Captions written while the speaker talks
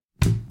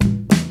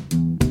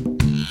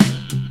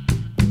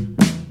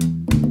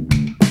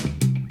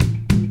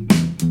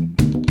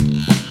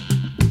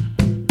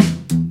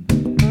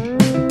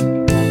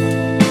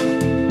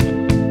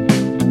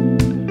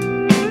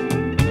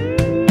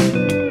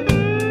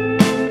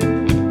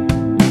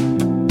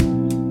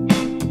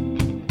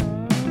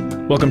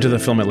Welcome to the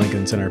Film at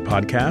Lincoln Center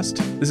podcast.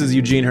 This is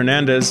Eugene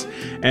Hernandez,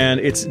 and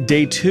it's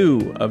day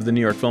 2 of the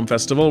New York Film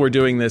Festival. We're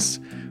doing this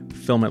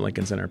Film at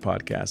Lincoln Center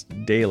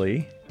podcast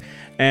daily.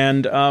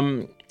 And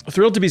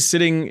thrilled to be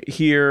sitting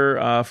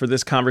here for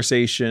this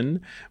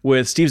conversation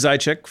with Steve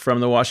Zajic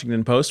from The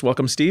Washington Post.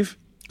 Welcome, Steve.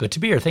 Good to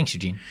be here. Thanks,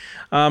 Eugene.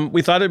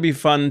 We thought it'd be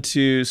fun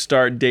to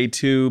start day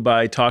 2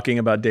 by talking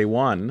about day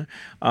 1.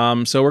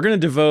 So we're going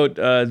to devote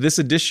this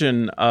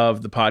edition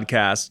of the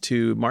podcast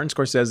to Martin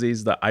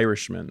Scorsese's The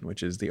Irishman,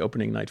 which is the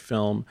opening night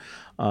film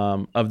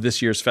of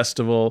this year's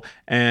festival.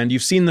 And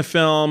you've seen the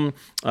film.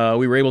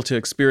 We were able to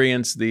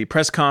experience the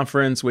press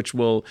conference, which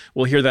we'll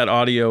hear that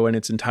audio in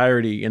its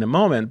entirety in a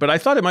moment. But I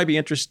thought it might be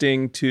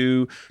interesting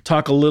to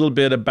talk a little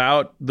bit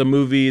about the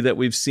movie that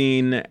we've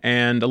seen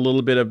and a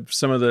little bit of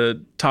some of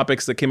the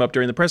topics that came up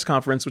during the press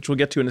conference, which we'll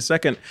get to in a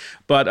second.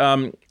 But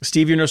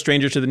Steve, you're no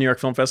stranger to the New York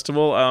Film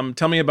Festival.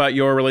 Tell me about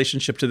your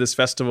relationship to this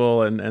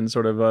festival and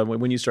sort of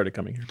when you started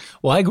coming here.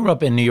 Well, I grew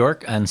up in New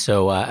York, and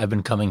so I've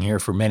been coming here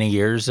for many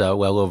years,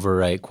 well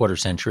over a quarter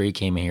century.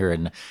 Came here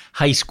in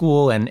high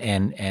school and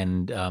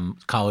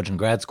college and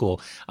grad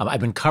school. I've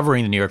been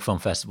covering the New York Film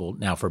Festival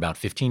now for about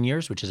 15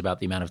 years, which is about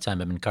the amount of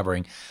time I've been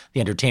covering the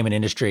entertainment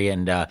industry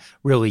and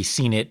really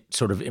seen it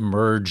sort of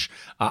emerge.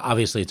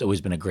 Obviously, it's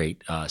always been a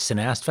great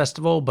cineast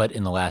festival, but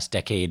in the last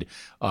decade,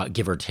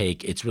 give or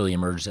take, it's really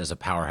emerged as a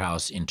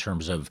powerhouse in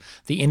terms of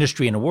the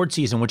industry and award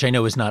season, which I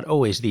know is not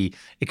always the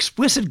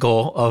explicit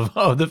goal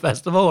of the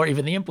festival or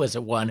even the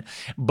implicit one,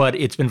 but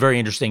it's been very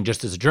interesting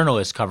just as a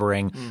journalist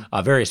covering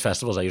various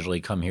festivals. I usually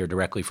come here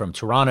directly from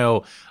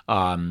Toronto,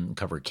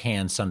 cover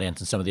Cannes, Sundance,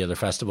 and some of the other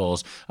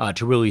festivals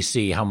to really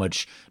see how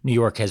much New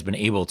York has been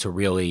able to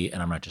really,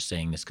 and I'm not just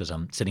saying this because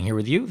I'm sitting here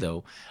with you,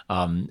 though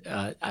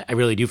I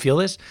really do feel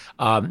this,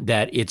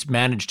 that it's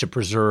managed to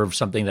preserve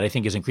something that I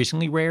think is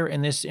increasingly rare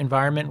in this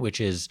environment,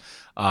 which is,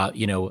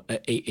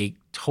 a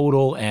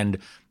total and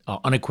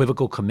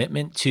unequivocal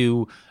commitment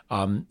to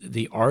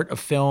the art of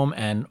film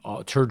and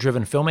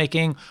auteur-driven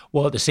filmmaking,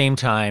 while at the same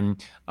time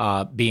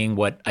being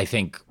what I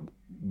think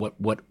what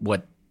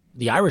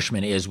The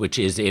Irishman is, which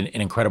is an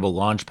incredible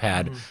launch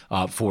pad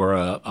for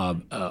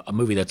a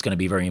movie that's going to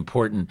be very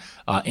important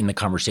in the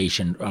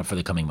conversation for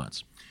the coming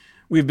months.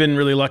 We've been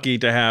really lucky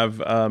to have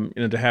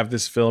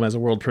this film as a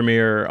world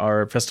premiere.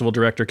 Our festival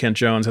director, Kent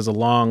Jones, has a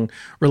long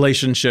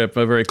relationship,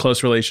 a very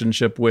close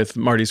relationship with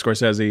Marty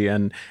Scorsese,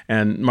 and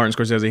Martin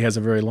Scorsese has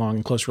a very long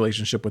and close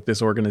relationship with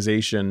this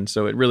organization.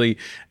 So it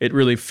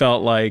really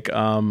felt like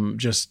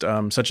such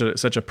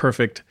a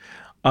perfect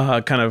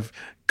kind of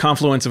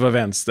confluence of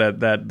events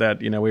that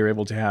we were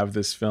able to have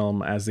this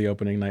film as the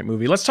opening night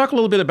movie. Let's talk a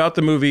little bit about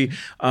the movie.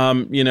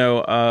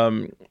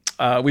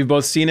 We've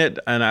both seen it,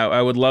 and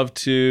I would love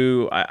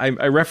to.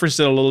 I referenced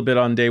it a little bit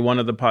on day 1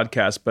 of the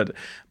podcast,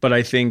 but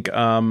I think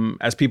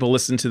as people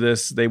listen to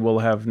this, they will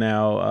have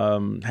now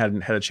had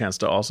a chance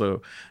to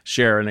also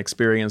share and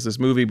experience this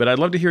movie. But I'd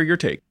love to hear your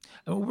take.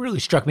 What really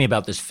struck me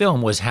about this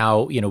film was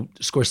how,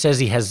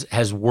 Scorsese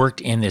has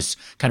worked in this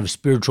kind of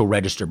spiritual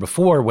register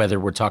before, whether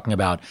we're talking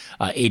about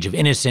Age of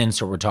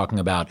Innocence or we're talking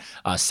about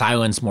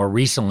Silence more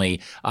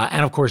recently.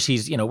 And of course,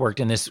 he's, worked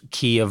in this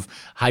key of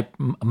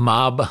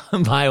mob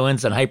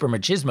violence and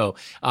hyper-machismo.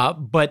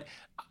 But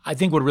I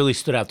think what really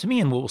stood out to me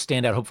and what will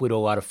stand out hopefully to a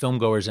lot of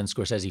filmgoers and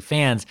Scorsese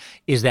fans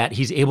is that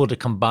he's able to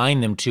combine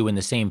them two in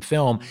the same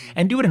film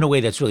and do it in a way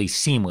that's really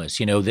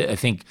seamless. I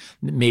think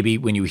maybe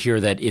when you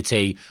hear that it's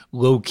a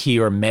low-key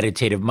or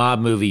meditative mob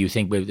movie, you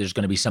think there's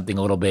going to be something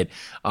a little bit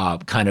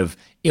kind of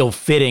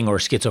ill-fitting or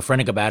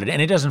schizophrenic about it, and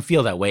it doesn't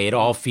feel that way. It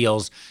all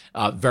feels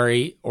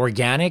very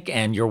organic,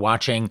 and you're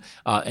watching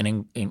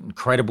an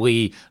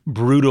incredibly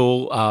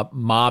brutal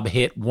mob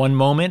hit one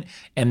moment,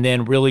 and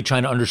then really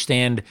trying to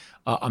understand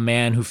a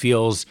man who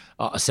feels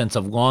a sense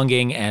of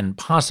longing and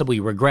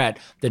possibly regret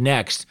the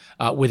next,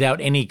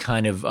 without any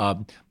kind of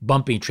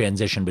bumpy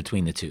transition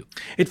between the two.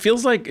 It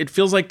feels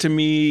like to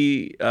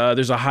me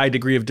there's a high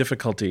degree of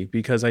difficulty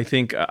because I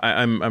think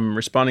I'm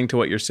responding to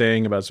what you're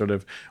saying about sort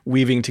of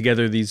weaving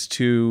together these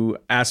two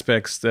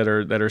aspects that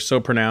are so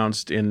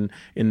pronounced in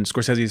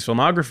Scorsese's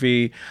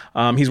filmography.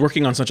 He's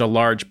working on such a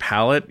large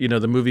palette.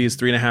 The movie is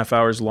 3.5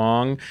 hours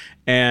long,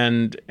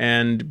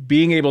 and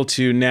being able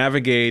to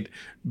navigate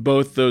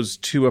both those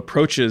two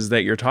approaches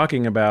that you're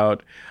talking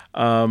about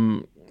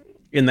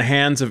in the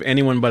hands of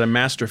anyone but a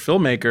master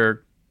filmmaker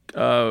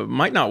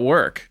might not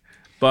work.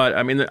 But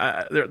I mean,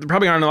 there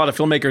probably aren't a lot of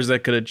filmmakers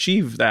that could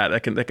achieve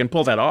that can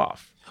pull that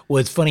off. Well,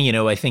 it's funny,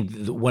 I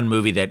think the one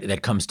movie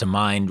that comes to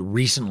mind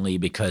recently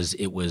because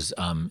it was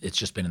it's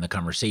just been in the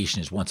conversation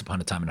is Once Upon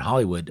a Time in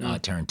Hollywood.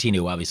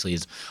 Tarantino obviously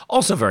is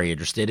also very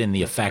interested in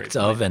the effects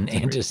of and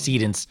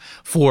antecedents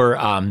for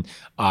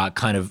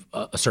kind of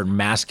a certain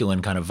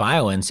masculine kind of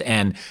violence.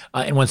 And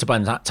in Once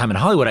Upon a Time in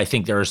Hollywood, I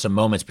think there are some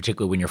moments,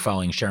 particularly when you're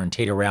following Sharon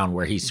Tate around,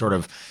 where he's sort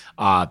of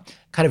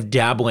kind of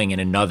dabbling in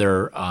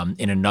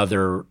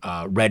another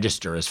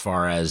register as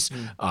far as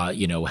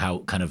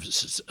how kind of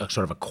sort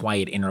of a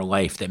quiet inner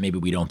life that maybe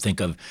we don't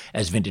think of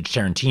as vintage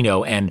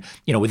Tarantino. And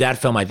with that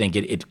film, I think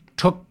it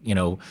took,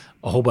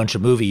 a whole bunch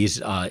of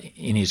movies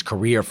in his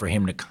career for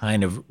him to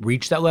kind of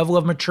reach that level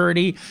of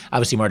maturity.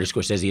 Obviously, Martin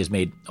Scorsese has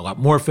made a lot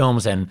more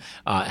films and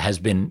has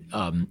been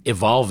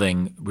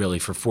evolving really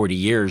for 40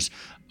 years.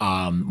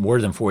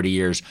 More than 40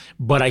 years.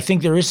 But I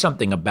think there is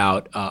something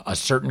about a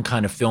certain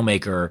kind of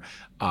filmmaker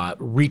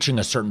reaching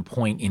a certain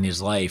point in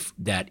his life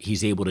that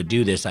he's able to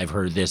do this. I've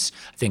heard this,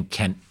 I think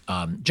Kent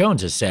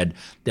Jones has said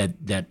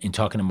that in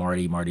talking to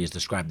Marty has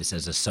described this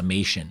as a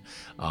summation,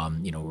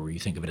 where you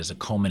think of it as a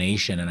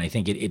culmination. And I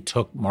think it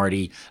took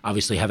Marty,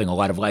 obviously having a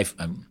lot of life,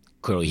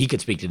 clearly he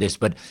could speak to this,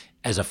 but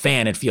as a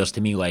fan, it feels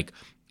to me like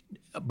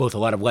both a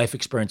lot of life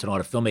experience and a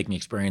lot of filmmaking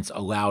experience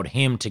allowed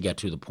him to get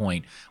to the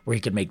point where he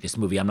could make this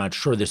movie. I'm not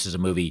sure this is a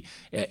movie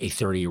a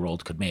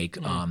 30-year-old could make.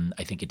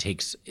 I think it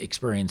takes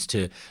experience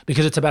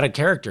because it's about a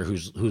character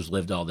who's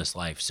lived all this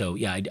life. So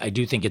yeah, I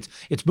do think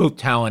it's both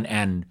talent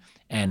and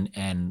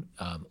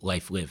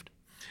life lived.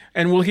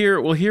 And we'll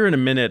hear in a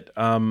minute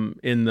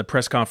in the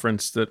press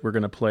conference that we're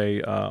going to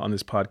play on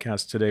this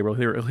podcast today. We'll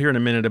hear in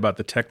a minute about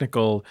the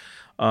technical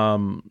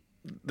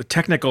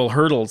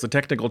hurdles, the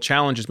technical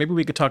challenges. Maybe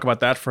we could talk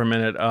about that for a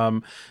minute.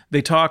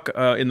 They talk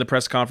in the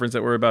press conference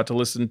that we're about to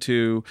listen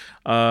to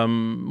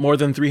more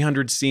than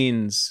 300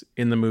 scenes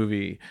in the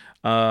movie,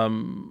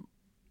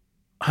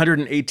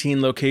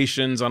 118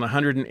 locations on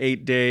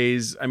 108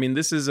 days. I mean,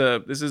 this is a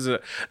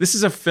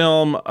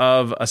film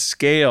of a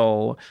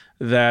scale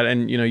that,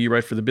 and you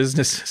write for the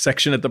business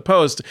section at the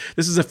Post.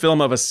 This is a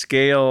film of a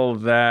scale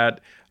that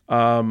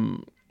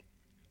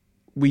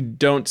we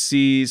don't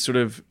see sort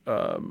of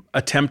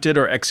attempted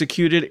or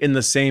executed in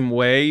the same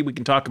way. We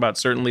can talk about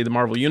certainly the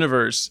Marvel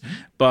Universe,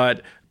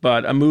 but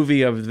a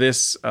movie of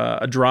this,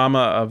 a drama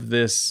of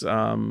this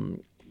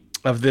kind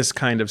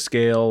of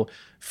scale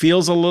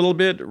feels a little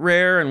bit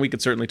rare. And we could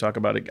certainly talk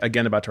about it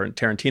again about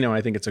Tarantino. And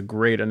I think it's a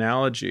great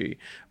analogy.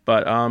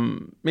 But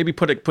maybe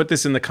put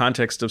this in the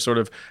context of sort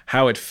of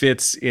how it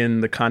fits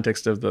in the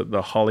context of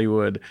the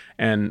Hollywood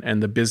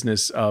and the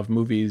business of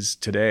movies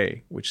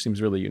today, which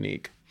seems really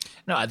unique.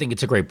 No, I think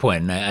it's a great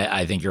point, and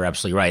I think you're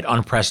absolutely right.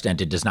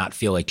 Unprecedented does not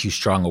feel like too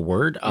strong a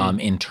word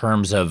in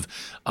terms of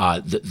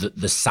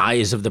the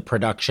size of the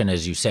production,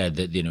 as you said,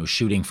 that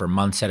shooting for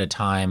months at a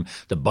time,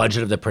 the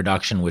budget of the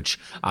production, which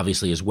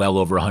obviously is well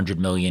over $100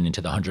 million into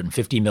the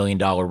 $150 million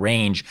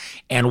range.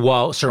 And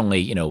while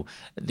certainly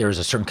there's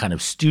a certain kind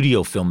of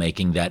studio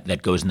filmmaking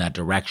that goes in that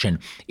direction,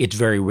 it's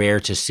very rare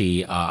to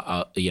see.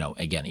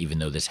 Again, even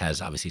though this has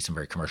obviously some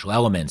very commercial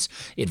elements,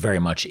 it very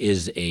much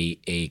is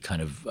a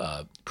kind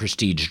of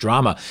prestige drama.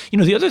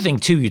 The other thing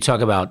too, you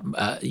talk about,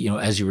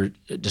 as you were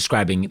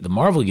describing the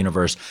Marvel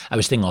Universe, I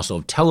was thinking also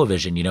of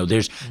television.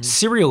 There's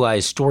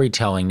serialized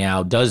storytelling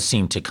now does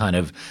seem to kind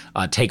of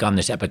take on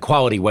this epic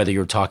quality, whether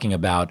you're talking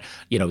about,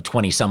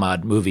 20 some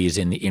odd movies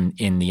in the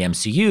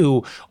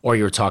MCU, or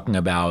you're talking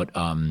about,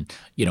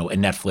 a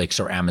Netflix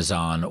or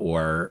Amazon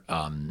or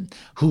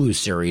Hulu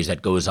series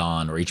that goes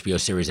on, or HBO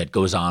series that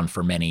goes on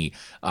for many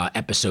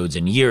episodes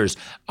and years.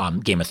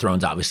 Game of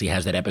Thrones obviously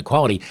has that epic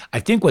quality. I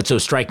think what's so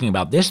striking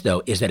about this,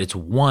 though, is that it's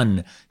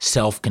one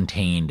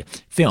self-contained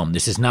film.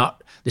 This is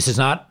not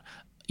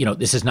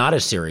a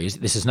series.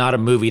 This is not a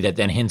movie that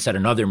then hints at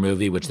another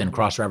movie, which then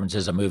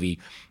cross-references a movie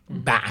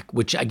back,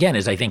 which again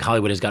is, I think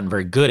Hollywood has gotten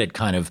very good at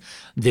kind of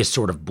this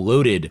sort of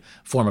bloated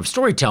form of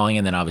storytelling,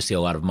 and then obviously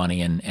a lot of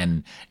money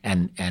and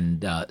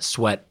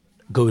sweat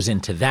goes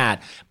into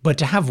that. But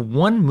to have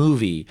one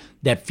movie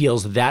that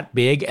feels that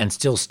big and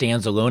still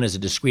stands alone as a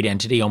discrete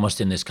entity,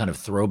 almost in this kind of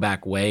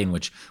throwback way in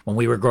which when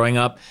we were growing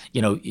up,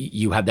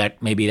 you have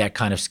that, maybe that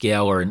kind of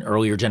scale or in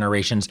earlier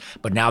generations,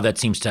 but now that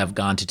seems to have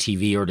gone to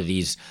TV or to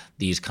these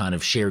kind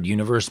of shared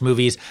universe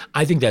movies.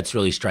 I think that's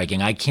really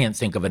striking. I can't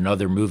think of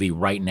another movie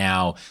right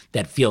now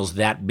that feels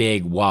that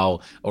big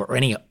or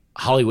any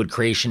Hollywood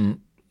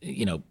creation,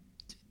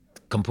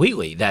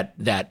 completely that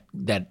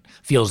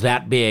feels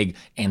that big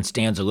and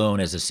stands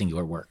alone as a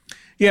singular work.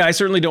 Yeah, I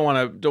certainly don't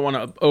want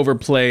to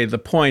overplay the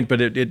point,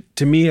 but it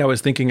to me, I was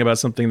thinking about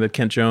something that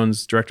Kent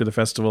Jones, director of the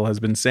festival, has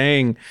been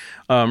saying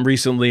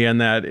recently, and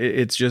that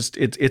it's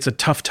a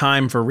tough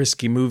time for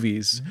risky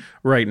movies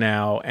right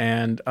now,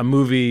 and a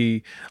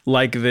movie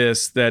like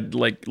this that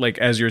like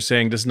as you're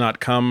saying does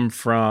not come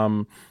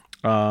from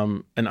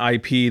an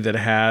IP that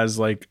has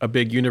like a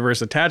big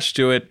universe attached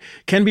to it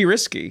can be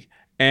risky.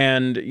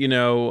 And,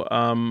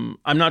 I'm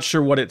not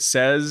sure what it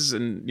says.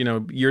 And,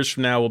 years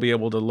from now, we'll be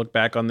able to look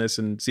back on this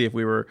and see if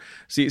we were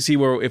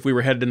if we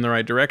were headed in the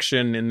right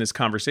direction in this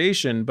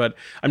conversation. But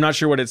I'm not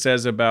sure what it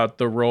says about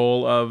the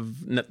role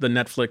of the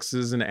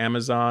Netflixes and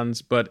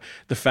Amazons. But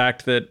the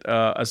fact that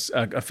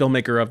a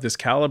filmmaker of this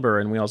caliber,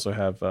 and we also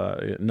have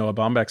Noah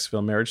Baumbach's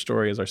film Marriage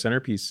Story as our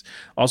centerpiece,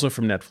 also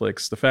from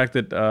Netflix. The fact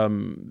that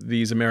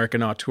these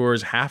American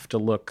auteurs have to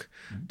look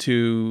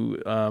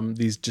to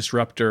these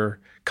disruptor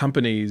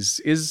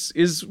companies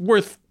is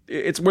worth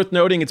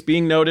noting. It's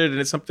being noted, and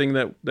it's something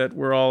that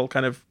we're all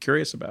kind of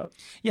curious about.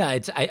 Yeah, I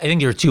think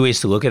there are two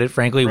ways to look at it,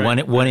 frankly.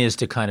 Right. One is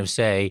to kind of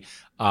say,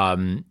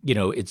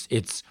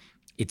 it's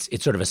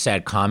it's sort of a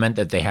sad comment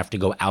that they have to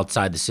go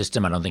outside the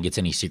system. I don't think it's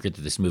any secret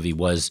that this movie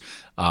was,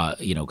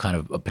 kind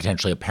of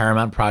potentially a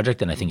Paramount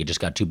project, and I think it just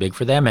got too big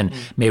for them. And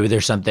maybe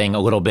there's something a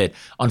little bit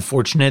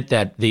unfortunate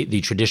that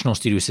the traditional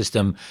studio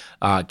system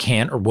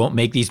can't or won't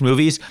make these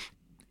movies.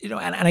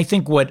 And I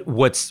think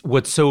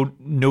what's so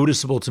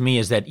noticeable to me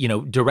is that,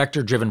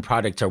 director-driven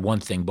projects are one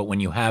thing, but when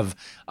you have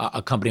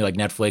a company like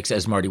Netflix,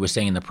 as Marty was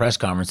saying in the press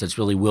conference, that's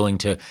really willing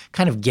to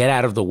kind of get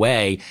out of the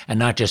way and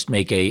not just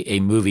make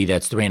a movie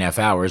that's 3.5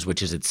 hours,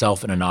 which is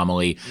itself an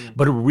anomaly,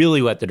 but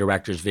really let the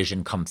director's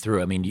vision come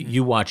through. I mean,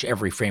 you watch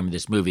every frame of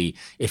this movie,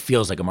 it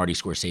feels like a Marty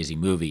Scorsese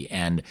movie,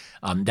 and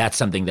that's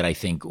something that I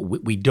think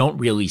we don't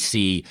really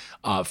see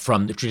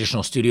from the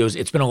traditional studios.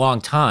 It's been a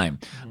long time.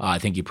 I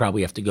think you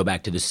probably have to go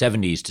back to the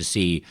 70s to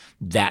see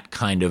that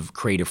kind of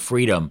creative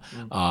freedom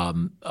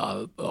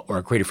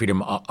or creative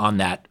freedom on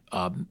that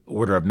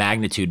order of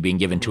magnitude being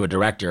given to a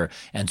director.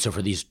 And so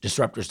for these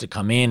disruptors to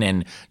come in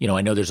and,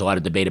 I know there's a lot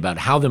of debate about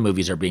how the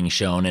movies are being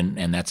shown,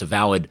 and that's a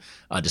valid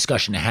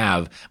discussion to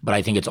have, but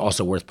I think it's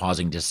also worth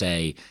pausing to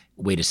say,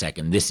 wait a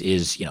second, this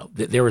is,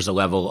 there is a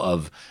level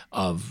of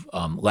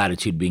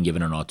latitude being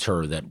given an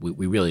auteur that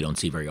we really don't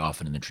see very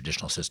often in the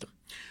traditional system.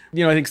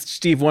 I think,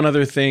 Steve, one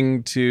other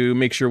thing to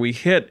make sure we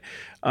hit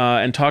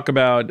and talk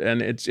about,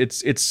 and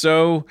it's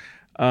so,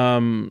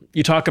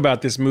 you talk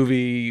about this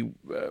movie,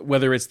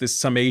 whether it's this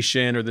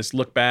summation or this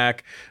look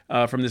back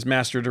from this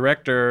master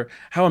director,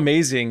 how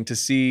amazing to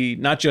see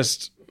not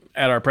just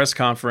at our press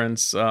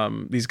conference,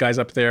 these guys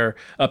up there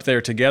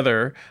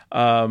together,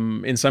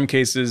 in some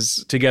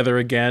cases together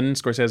again.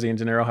 Scorsese and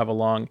De Niro have a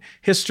long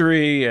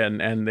history,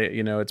 and they,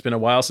 it's been a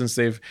while since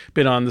they've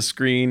been on the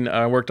screen,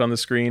 worked on the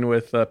screen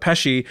with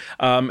Pesci,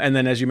 and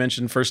then, as you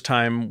mentioned, first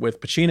time with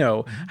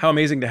Pacino. How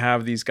amazing to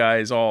have these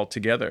guys all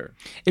together.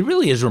 It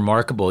really is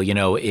remarkable.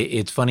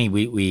 It's funny,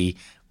 we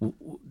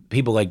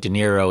people like De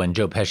Niro and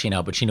Joe Pesci and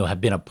Al Pacino have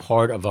been a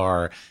part of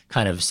our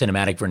kind of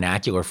cinematic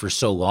vernacular for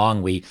so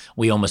long. We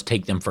almost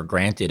take them for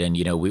granted. And,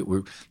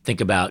 we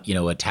think about,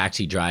 a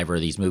Taxi Driver,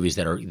 these movies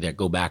that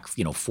go back,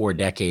 4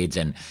 decades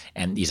and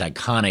these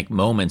iconic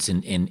moments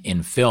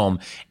in film.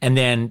 And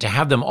then to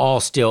have them all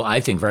still,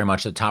 I think, very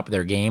much at the top of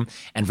their game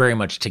and very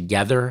much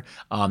together.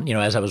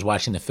 As I was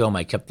watching the film,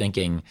 I kept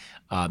thinking,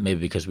 maybe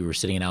because we were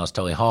sitting in Alice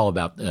Tully Hall,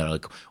 about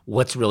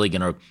what's really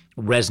going to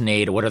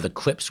resonate, or what are the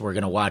clips we're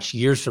going to watch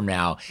years from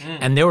now.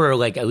 And there were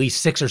like at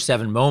least 6 or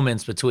 7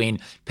 moments between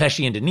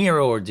Pesci and De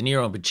Niro, or De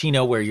Niro and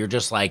Pacino, where you're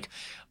just like,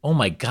 oh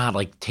my God,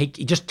 like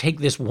take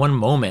this one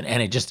moment,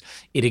 and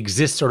it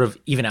exists sort of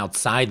even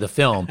outside the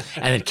film.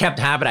 And it kept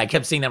happening. I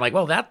kept seeing that, like,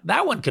 well,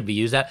 that one could be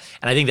used. And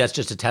I think that's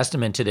just a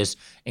testament to this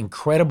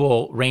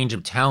incredible range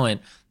of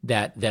talent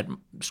that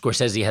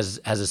Scorsese has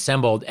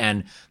assembled,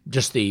 and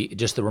just the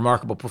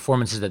remarkable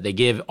performances that they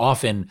give,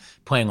 often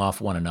playing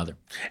off one another.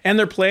 And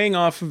they're playing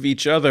off of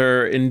each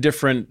other in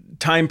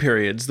different time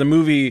periods. The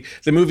movie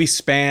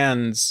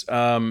spans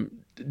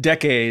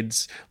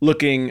decades,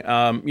 looking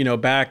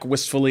back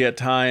wistfully at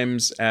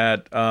times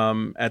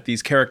at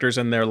these characters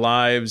and their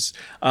lives,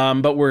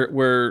 but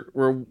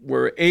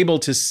we're able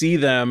to see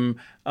them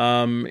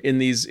in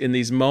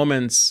these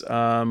moments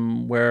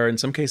where in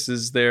some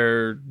cases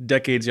they're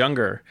decades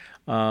younger.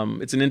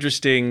 It's an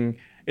interesting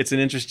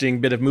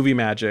bit of movie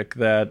magic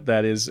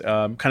that is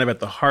kind of at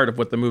the heart of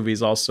what the movie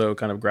is also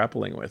kind of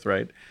grappling with,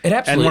 right? It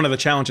absolutely, and one of the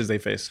challenges they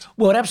faced.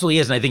 Well, it absolutely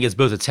is, and I think it's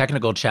both a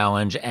technical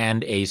challenge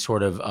and a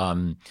sort of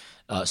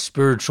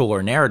spiritual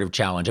or narrative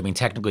challenge. I mean,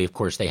 technically, of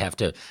course, they have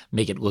to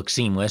make it look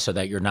seamless so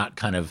that you're not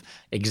kind of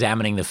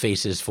examining the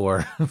faces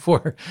for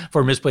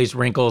misplaced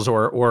wrinkles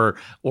or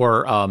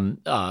even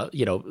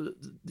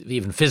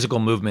physical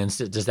movements.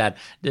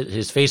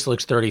 His face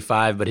looks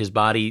 35, but his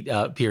body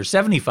appears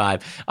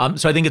 75.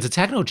 So I think it's a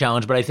technical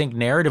challenge, but I think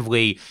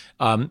narratively,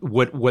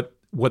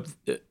 what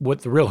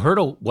the real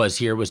hurdle was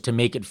here was to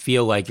make it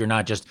feel like you're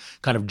not just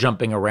kind of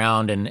jumping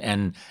around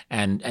and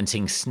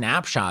seeing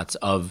snapshots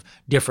of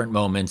different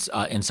moments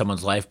in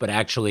someone's life, but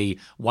actually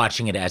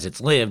watching it as it's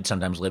lived,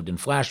 sometimes lived in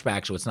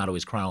flashback, so it's not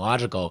always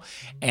chronological.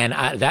 And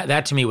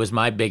that to me was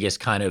my biggest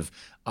kind of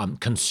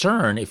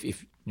concern, if you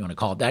want to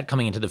call it that,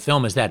 coming into the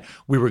film, is that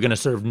we were going to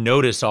sort of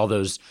notice all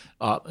those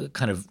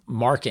kind of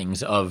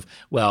markings of,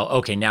 well,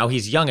 okay, now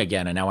he's young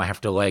again, and now I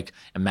have to like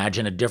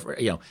imagine a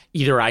different,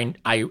 either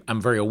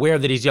I'm very aware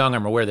that he's young,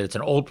 I'm aware that it's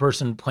an old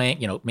person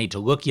playing, made to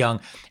look young,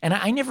 and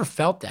I never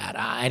felt that.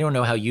 I don't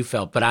know how you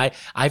felt, but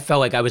I felt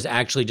like I was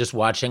actually just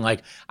watching,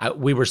 like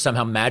we were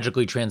somehow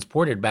magically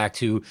transported back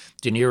to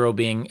De Niro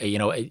being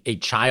a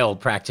child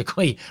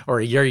practically, or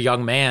a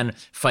young man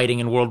fighting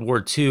in World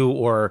War II,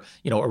 or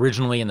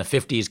originally in the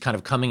 50s, kind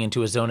of coming into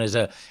his own as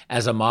a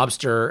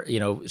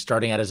mobster,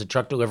 starting out as a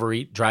truck delivery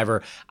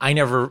driver.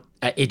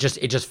 It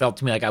just felt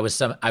to me like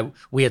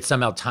we had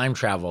somehow time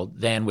traveled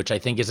then, which I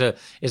think is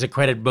a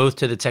credit both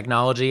to the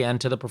technology and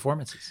to the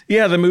performances.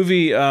 Yeah, the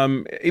movie,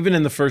 even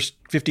in the first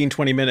 15,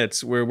 20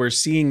 minutes, where we're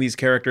seeing these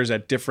characters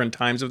at different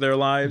times of their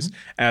lives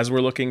as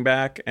we're looking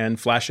back and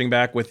flashing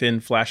back within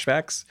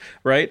flashbacks,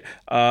 right?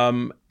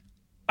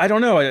 I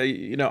don't know.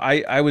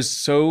 I was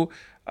so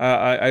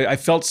I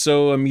felt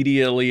so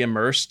immediately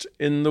immersed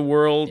in the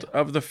world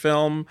of the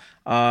film,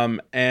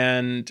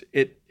 and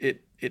it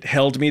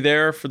held me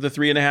there for the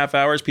 3.5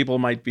 hours. People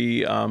might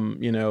be,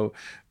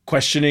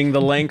 questioning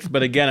the length,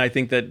 but again, I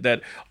think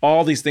that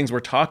all these things we're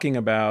talking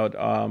about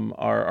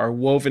are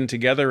woven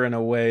together in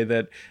a way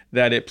that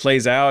it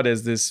plays out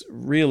as this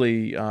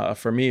really,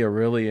 for me, a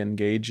really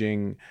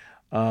engaging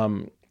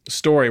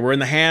story. We're in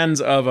the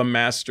hands of a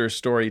master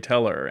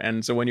storyteller,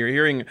 and so when you're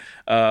hearing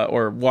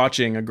or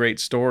watching a great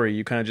story,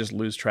 you kind of just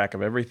lose track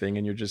of everything,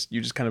 and you just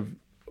kind of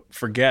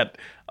forget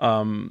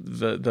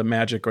the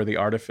magic or the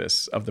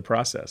artifice of the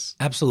process.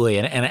 Absolutely,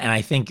 and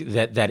I think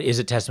that is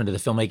a testament to the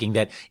filmmaking,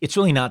 that it's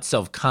really not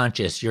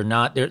self-conscious. You're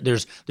not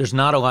there's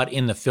not a lot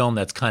in the film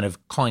that's kind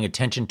of calling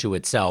attention to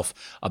itself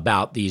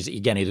about these,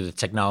 again, either the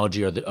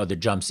technology or the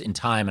jumps in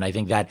time. And I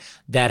think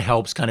that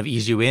helps kind of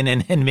ease you in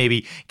and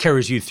maybe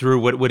carries you through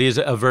what is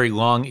a very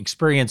long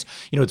experience.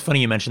 It's funny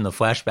you mentioned the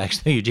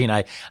flashbacks, Eugene.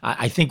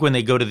 I think when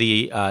they go to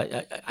the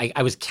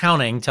I was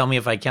counting. Tell me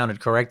if I counted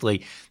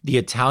correctly. The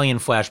Italian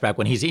flashback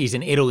when he's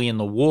in Italy in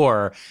the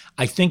war,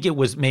 I think it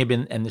was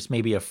maybe, and this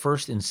may be a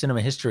first in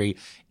cinema history,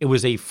 it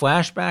was a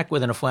flashback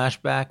within a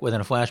flashback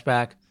within a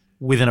flashback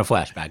within a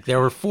flashback. There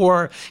were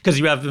 4, because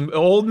you have the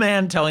old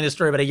man telling the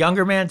story about a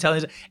younger man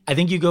telling. I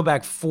think you go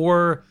back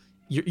 4.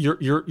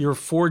 You're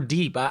 4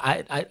 deep.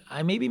 I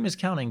may be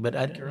miscounting, but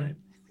you're right.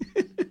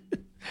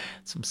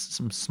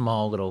 some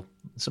small little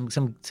some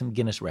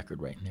Guinness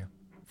record right in there.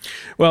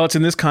 Well, it's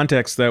in this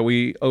context that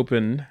we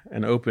opened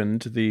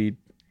the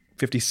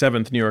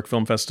 57th New York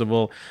Film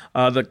Festival.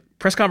 The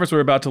press conference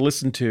we're about to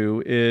listen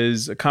to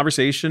is a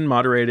conversation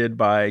moderated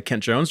by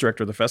Kent Jones,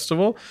 director of the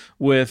festival,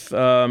 with 2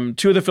 of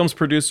the film's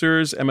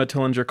producers, Emma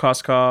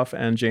Tillinger-Koskoff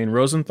and Jane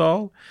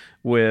Rosenthal,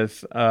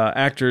 with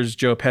actors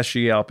Joe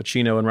Pesci, Al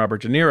Pacino, and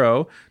Robert De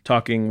Niro,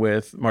 talking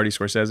with Marty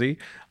Scorsese.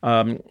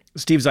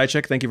 Steve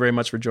Zajic, thank you very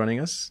much for joining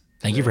us.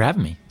 Thank you for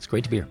having me. It's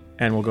great to be here.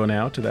 And we'll go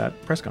now to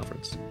that press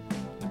conference.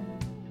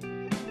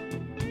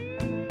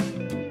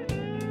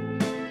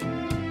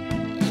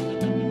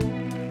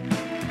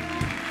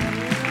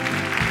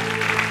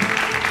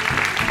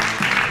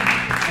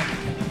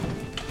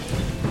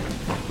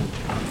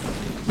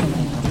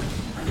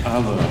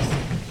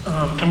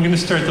 I'm going to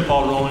start the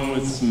ball rolling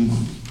with some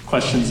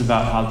questions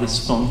about how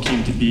this film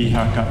came to be,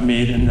 how it got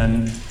made, and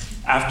then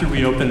after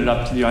we open it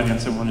up to the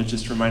audience, I want to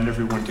just remind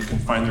everyone to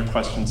confine their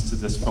questions to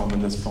this film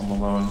and this film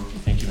alone.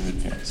 Thank you in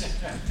advance.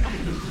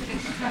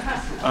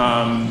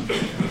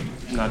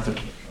 Not that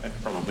I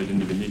probably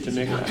didn't even need to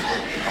make that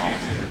call,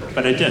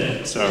 but I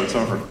did, so it's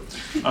over.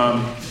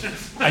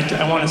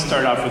 I want to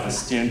start off with a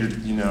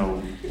standard,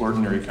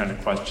 ordinary kind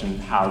of question: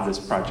 how this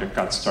project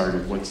got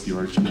started, what's the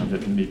origin of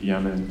it, and maybe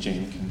Emma and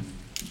Jane can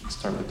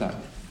start with that.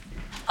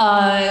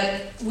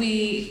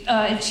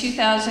 In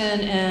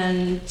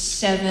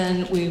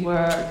 2007, we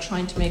were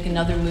trying to make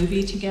another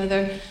movie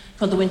together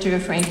called The Winter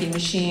of Frankie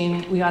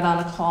Machine. We got on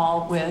a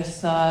call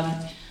with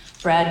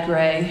Brad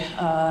Gray,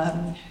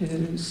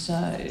 who's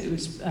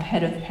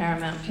head of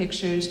Paramount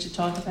Pictures, to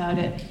talk about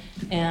it.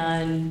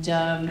 And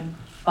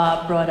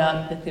Bob brought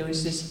up that there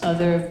was this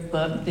other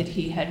book that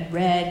he had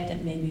read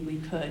that maybe we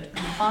could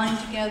combine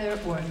together,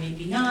 or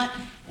maybe not.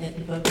 And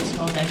the book is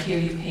called I Hear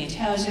You Paint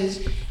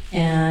Houses.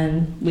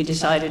 And we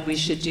decided we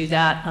should do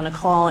that on a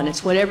call, and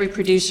it's what every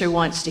producer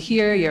wants to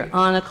hear. You're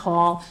on a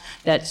call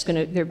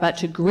they're about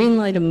to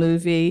greenlight a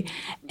movie,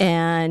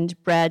 and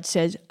Brad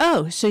says,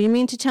 "Oh, so you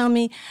mean to tell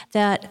me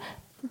that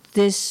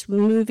this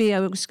movie I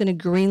was going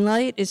to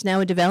greenlight is now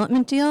a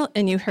development deal?"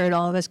 And you heard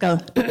all of us go,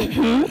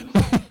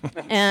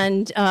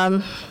 and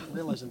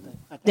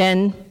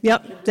then,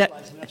 yep,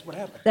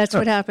 that's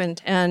what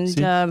happened.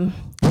 And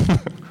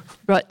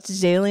brought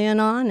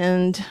Zalian on,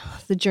 and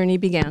the journey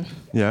began.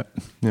 Yeah.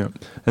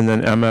 And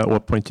then Emma, at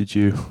what point did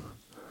you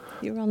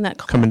were on that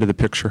call. Come into the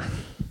picture?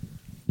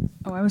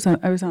 Oh, I was on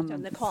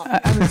the call.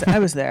 I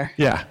was there.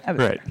 Yeah, I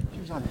was right. there.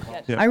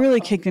 Yeah. I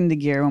really kicked into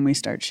gear when we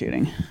start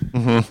shooting,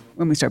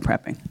 when we start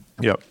prepping.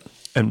 Yep.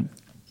 And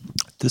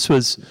this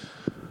was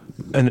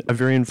a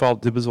very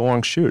involved, it was a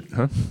long shoot,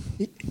 huh?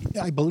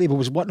 I believe it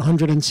was,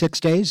 106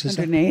 days? Is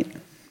that- 108.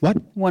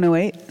 What?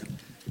 108.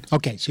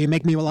 Okay, so you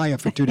make me a liar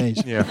for 2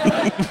 days. Yeah.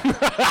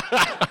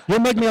 You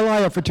make me a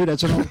liar for 2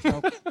 days.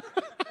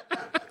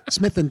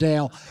 Smith and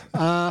Dale.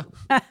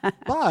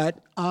 But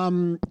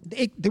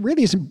there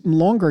really is a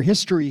longer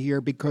history here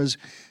because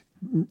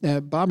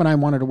Bob and I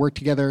wanted to work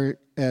together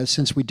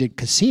since we did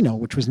Casino,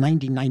 which was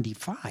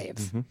 1995.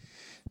 Mm-hmm.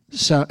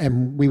 So,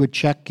 and we would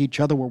check each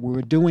other what we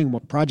were doing,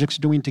 what projects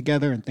doing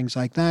together, and things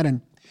like that.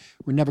 And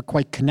we never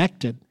quite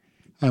connected.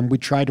 We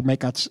tried to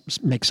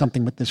make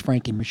something with this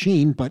Frankie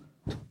Machine, but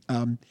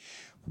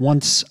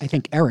once I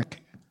think Eric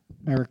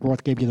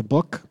Roth gave you the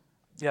book.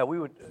 Yeah,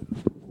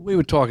 we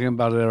were talking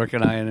about it, Eric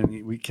and I,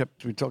 and we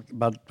talked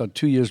about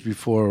 2 years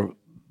before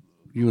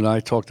you and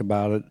I talked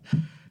about it,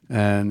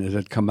 and it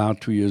had come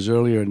out 2 years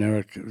earlier, and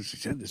Eric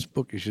said, "This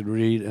book you should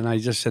read," and I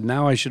just said,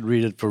 "Now I should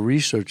read it for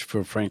research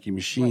for Frankie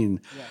Machine,"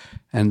 right. Yeah.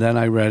 And then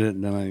I read it,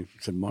 and then I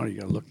said, "Marty, you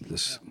got to look at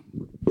this."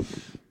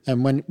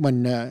 And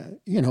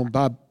when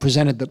Bob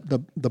presented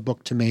the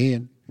book to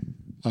me,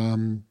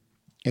 and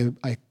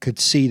I could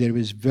see that it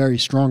was very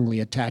strongly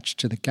attached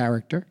to the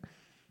character,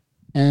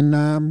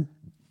 and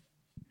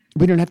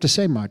we didn't have to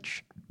say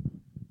much.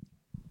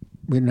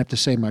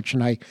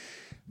 And I,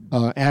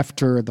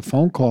 after the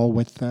phone call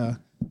with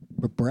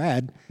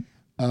Brad,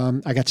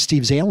 I got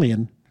Steve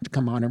Zalian to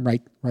come on and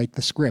write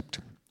the script.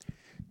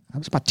 That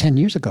was about 10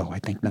 years ago, I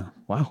think now.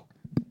 Wow.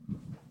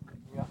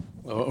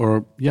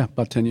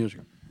 About 10 years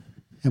ago.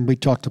 And we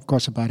talked, of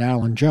course, about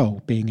Al and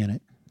Joe being in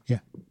it. Yeah.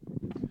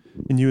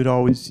 And you and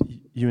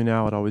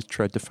Al had always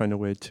tried to find a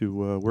way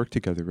to work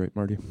together, right,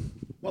 Marty?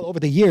 Well, over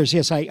the years,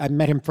 yes. I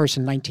met him first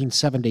in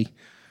 1970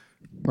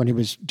 when he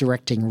was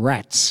directing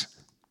Rats,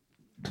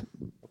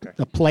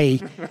 the play,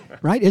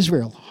 right?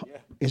 Israel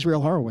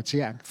Horowitz,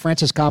 yeah.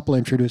 Francis Coppola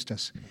introduced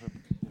us.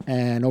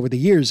 And over the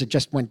years, it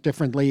just went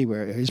differently,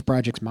 where his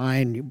project's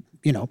mine,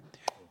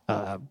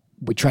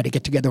 we tried to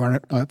get together on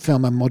a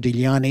film on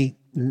Modigliani.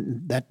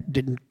 That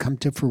didn't come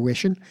to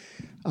fruition.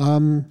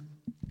 And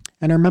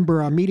I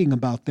remember our meeting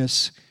about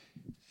this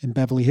in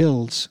Beverly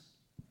Hills,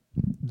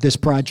 this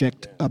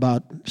project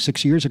about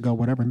 6 years ago,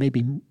 whatever,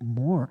 maybe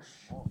more.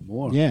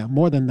 More. Yeah,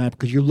 more than that,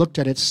 because you looked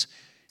at it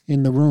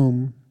in the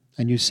room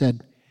and you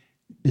said,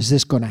 is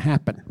this going to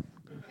happen?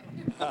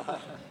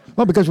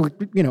 Well, because,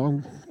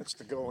 That's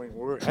the going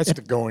word. That's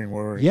the going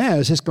word. yeah,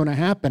 is this going to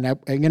happen?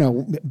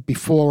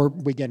 Before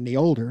we get any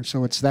older.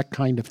 So it's that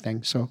kind of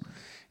thing. So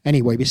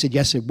anyway, we said,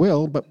 yes, it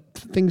will, but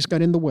things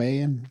got in the way.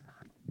 And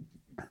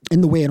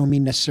in the way, I don't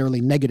mean necessarily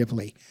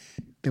negatively.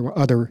 There were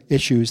other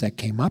issues that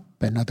came up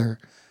and other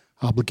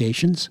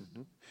obligations.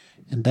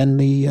 And then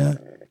the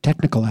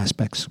technical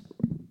aspects.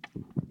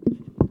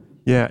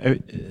 Yeah.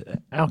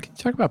 Al, can you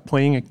talk about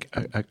playing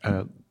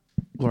a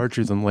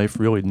larger-than-life,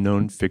 really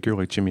known figure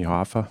like Jimmy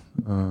Hoffa?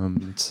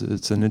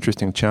 It's an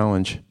interesting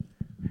challenge.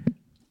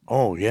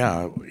 Oh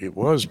yeah, it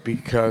was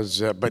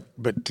because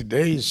but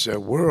today's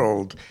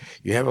world,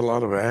 you have a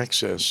lot of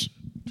access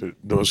to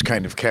those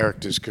kind of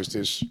characters because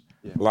there's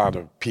a lot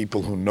of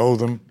people who know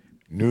them,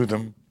 knew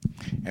them,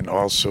 and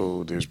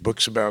also there's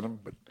books about them.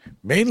 But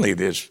mainly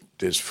there's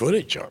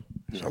footage of.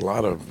 There's a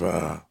lot of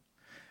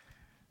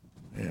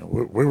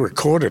we're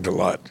recorded a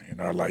lot in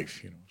our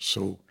life,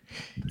 so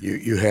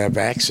you have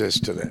access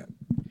to that.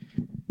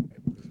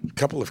 A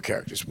couple of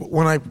characters. But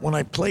when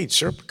I played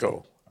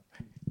Serpico,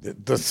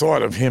 the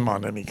thought of him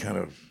on any kind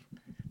of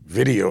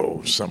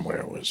video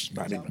somewhere was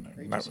not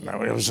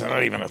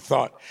even a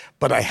thought.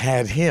 But I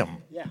had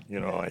him. Yeah.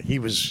 He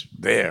was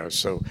there,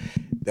 so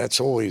that's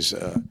always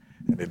an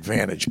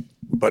advantage.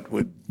 But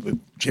with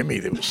Jimmy,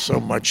 there was so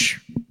much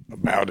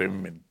about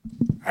him, and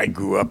I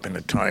grew up in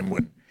a time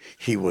when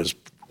he was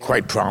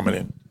quite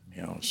prominent.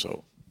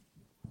 So.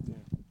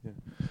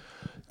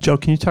 Joe,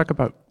 can you talk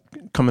about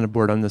coming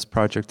aboard on this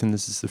project? And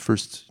this is the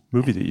first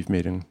movie that you've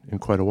made in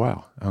quite a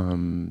while,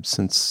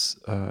 since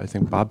I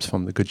think Bob's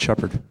film, The Good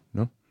Shepherd.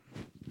 No?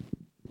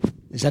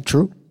 Is that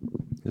true?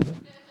 Is it?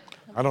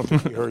 I don't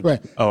think you heard.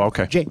 Right. Oh,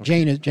 okay.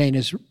 Jane is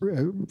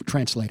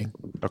translating.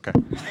 Okay.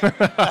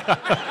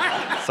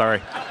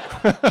 Sorry.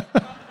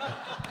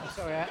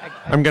 Sorry, I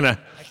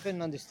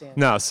couldn't understand.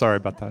 No, sorry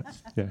about that.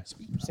 Yeah.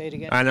 Say it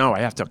again. I know, I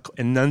have to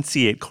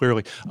enunciate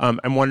clearly.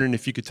 I'm wondering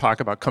if you could talk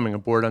about coming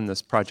aboard on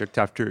this project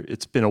after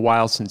it's been a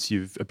while since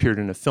you've appeared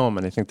in a film,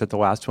 and I think that the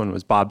last one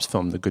was Bob's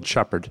film, The Good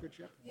Shepherd.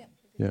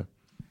 Yeah.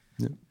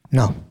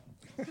 No.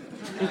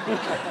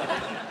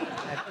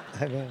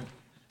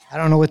 I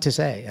don't know what to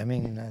say. I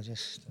mean, I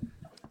just...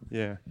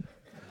 Yeah.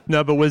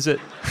 No, but was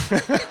it...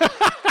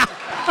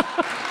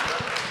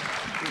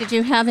 Did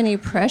you have any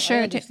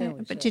pressure?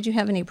 But did you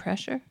have any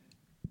pressure?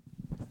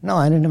 No,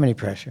 I didn't have any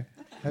pressure.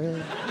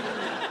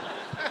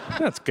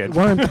 That's good. You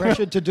weren't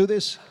pressured to do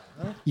this?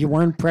 Huh? You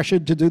weren't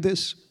pressured to do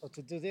this? Oh,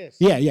 to do this?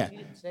 Yeah. You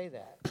didn't say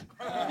that.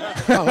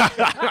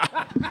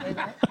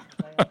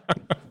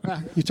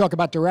 You talk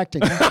about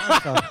directing.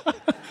 Huh?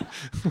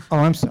 Oh,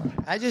 I'm sorry.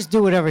 I just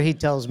do whatever he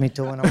tells me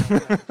to. When I'm...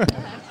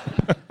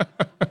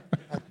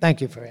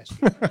 Thank you for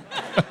asking.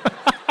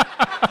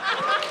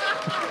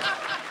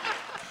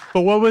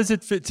 But what was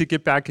it to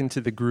get back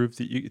into the groove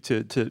that you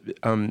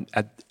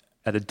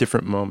at a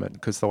different moment?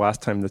 Because the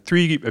last time the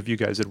three of you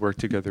guys had worked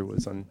together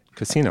was on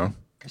Casino.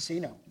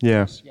 Casino.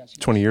 Yeah, Yes.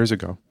 20 years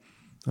ago.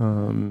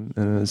 And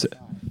it was,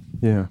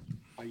 yeah.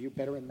 Are you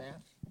better in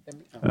math than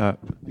me? Are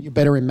you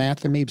better in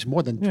math than me? It's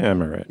more than. Yeah,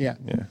 am I right? Yeah.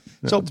 Yeah.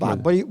 No, So, it's more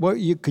Bob,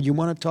 than- could you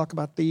want to talk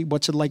about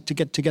what's it like to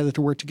get together,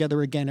 to work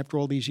together again after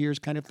all these years,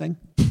 kind of thing?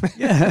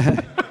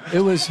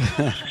 It was.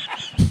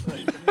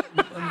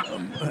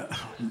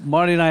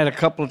 Marty and I had a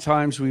couple of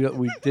times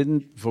we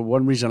didn't, for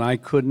one reason I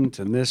couldn't,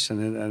 and this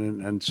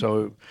and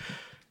so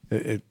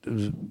it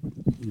was,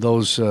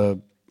 those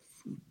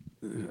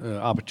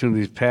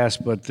opportunities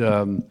passed, but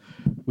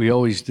we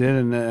always did,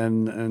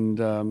 and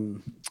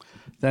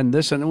then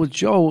this, and it was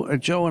Joe.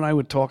 Joe and I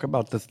would talk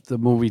about the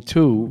movie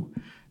too,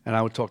 and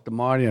I would talk to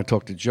Marty, I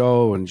talked to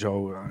Joe, and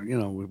Joe,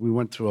 we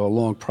went through a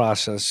long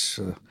process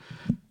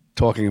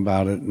talking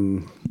about it,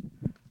 and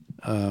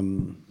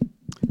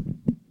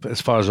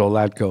as far as all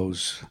that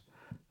goes.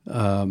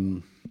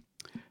 But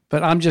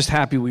I'm just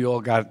happy we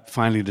all got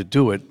finally to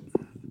do it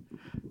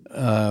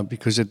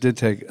because it did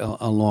take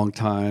a long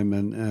time,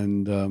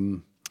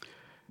 and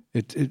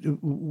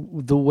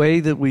the way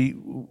that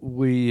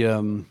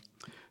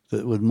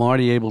that with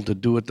Marty able to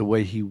do it the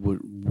way he would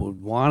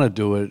want to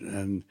do it,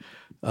 and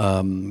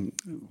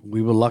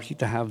we were lucky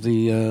to have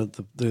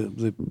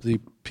the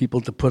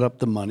people to put up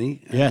the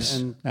money.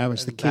 Yes, that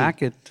was the key.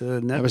 Back at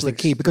Netflix. That was the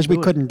key because we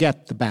couldn't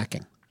get the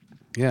backing.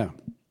 Yeah,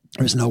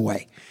 there was no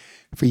way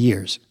for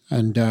years,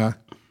 and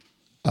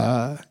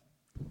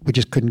we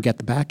just couldn't get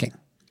the backing.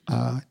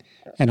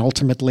 And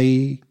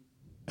ultimately,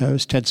 it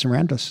was Ted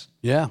Sarandos.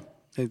 Yeah,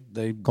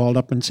 they called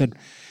up and said,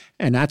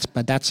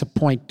 but that's a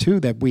point too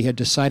that we had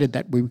decided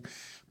that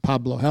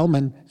Pablo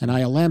Hellman and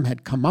ILM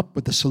had come up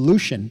with a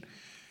solution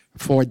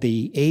for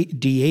the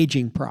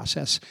de-aging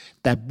process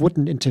that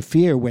wouldn't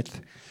interfere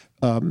with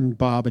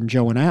Bob and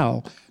Joe and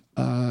Al,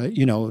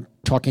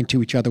 talking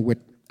to each other with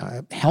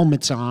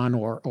helmets on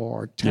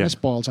or tennis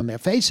balls on their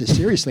faces.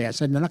 Seriously, I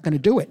said, they're not going to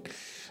do it.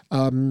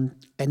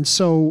 And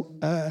so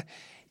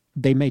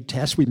they made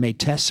tests. We made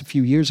tests a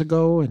few years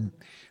ago,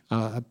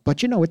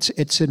 but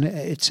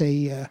it's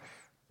a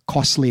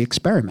costly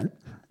experiment.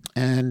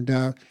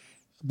 And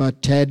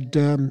but Ted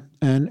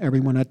and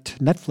everyone at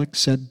Netflix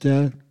said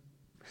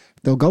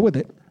they'll go with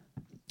it,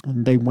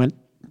 and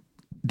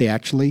they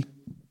actually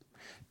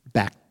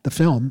backed the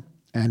film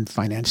and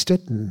financed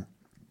it, and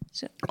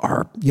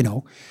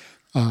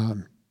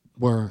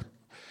were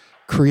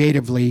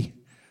creatively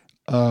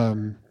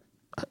attuned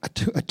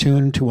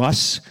to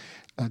us.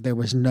 There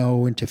was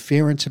no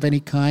interference of any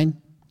kind.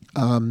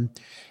 Some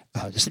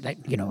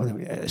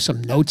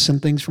notes and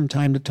things from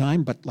time to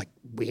time, but like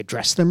we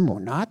addressed them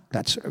or not.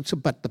 But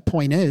the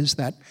point is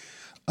that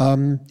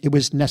it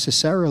was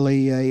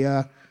necessarily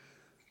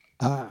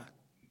an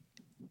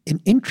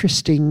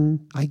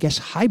interesting, I guess,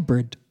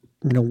 hybrid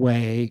in a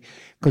way,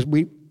 because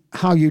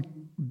how you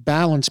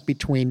balance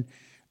between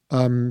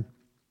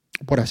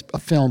what a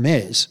film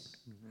is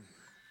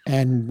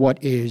and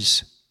what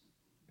is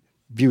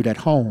viewed at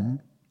home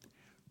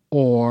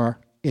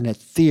or in a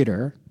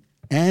theater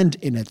and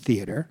in a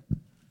theater,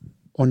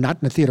 or not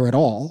in a theater at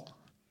all,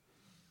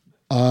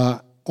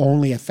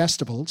 only at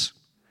festivals.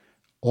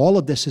 All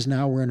of this is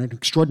now, we're in an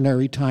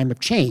extraordinary time of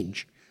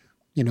change,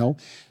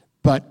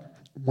 but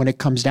when it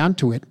comes down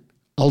to it,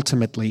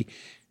 ultimately,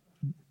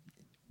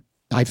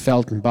 I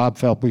felt and Bob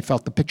felt, we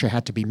felt the picture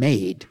had to be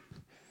made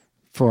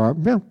for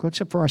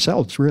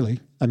ourselves, really.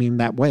 I mean,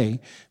 that way,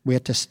 we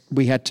had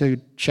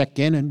to check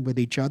in with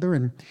each other.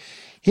 And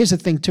here's the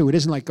thing too: it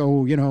isn't like,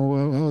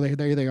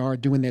 there they are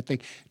doing their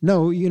thing.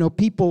 No,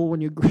 people,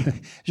 when as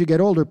you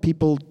get older,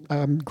 people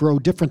grow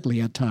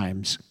differently at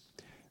times,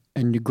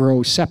 and you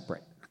grow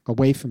separate,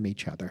 away from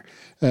each other.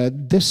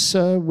 This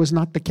was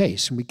not the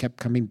case, and we kept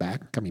coming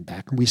back,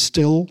 and we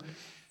still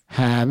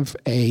have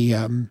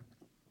a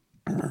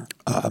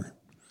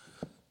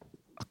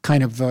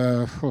kind of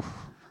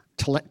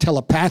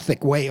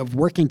telepathic way of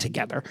working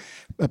together,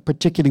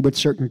 particularly with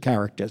certain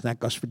characters. That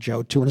goes for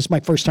Joe too. And it's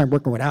my first time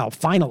working with Al,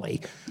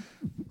 finally.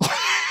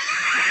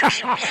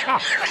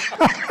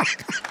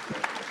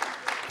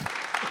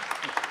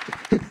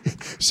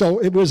 So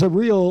it was a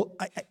real,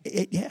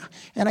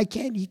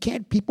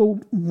 And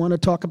people want to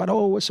talk about, it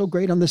was so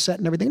great on the set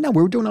and everything. No,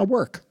 we were doing our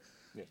work.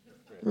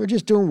 We were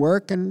just doing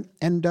work, and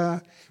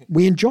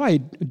we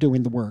enjoyed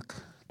doing the work.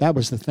 That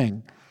was the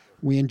thing.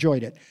 We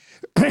enjoyed it.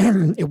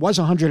 It was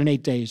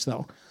 108 days,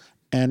 though,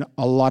 and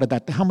a lot of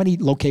that. How many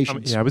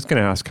locations? I was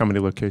going to ask how many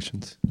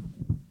locations.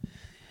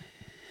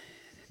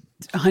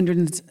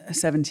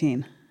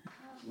 117.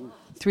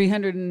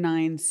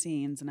 309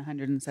 scenes and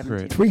 117.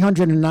 Great.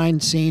 309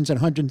 scenes and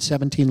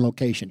 117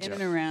 locations. In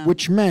and around.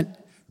 Which meant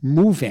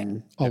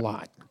moving a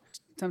lot.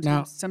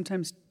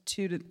 Sometimes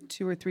two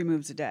or three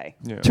moves a day.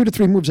 Yeah. 2 to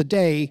 3 moves a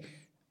day,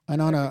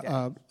 and on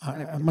I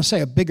must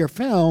say, a bigger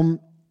film,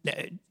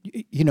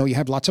 you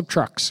have lots of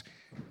trucks.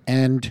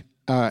 And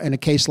in a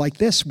case like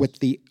this, with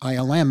the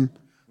ILM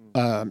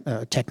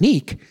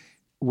technique,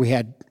 we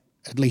had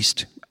at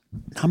least,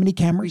 how many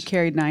cameras? We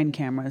carried 9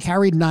 cameras.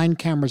 Carried 9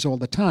 cameras all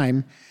the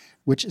time,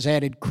 which has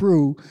added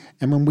crew.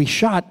 And when we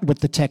shot with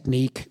the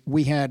technique,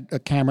 we had a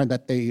camera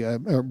that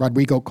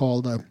Rodrigo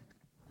called a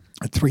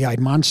three-eyed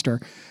monster.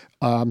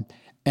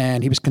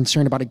 And he was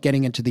concerned about it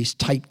getting into these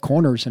tight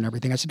corners and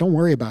everything. I said, don't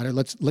worry about it.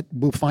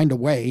 We'll find a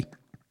way.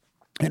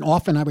 And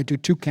often I would do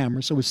 2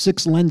 cameras, so it was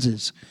 6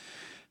 lenses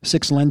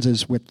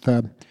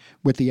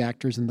with the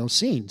actors in those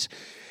scenes.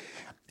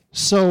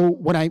 So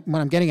what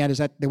I'm getting at is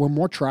that there were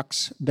more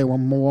trucks. There were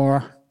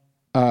more.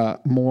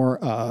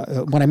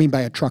 What I mean by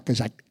a truck is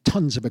like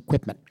tons of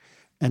equipment,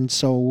 and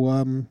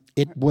so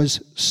it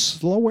was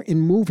slower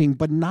in moving,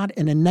 but not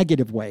in a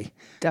negative way.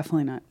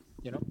 Definitely not.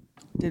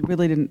 It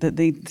really didn't.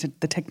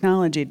 The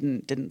technology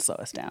didn't slow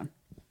us down.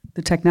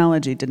 The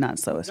technology did not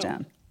slow us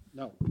down.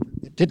 No,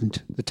 it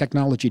didn't. The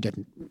technology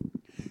didn't.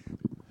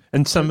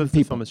 And some of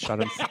the film is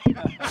shot on.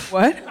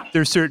 What?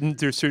 There's some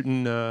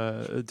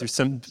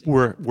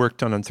work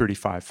done on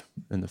 35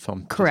 in the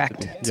film.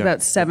 Correct. It's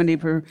about 70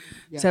 per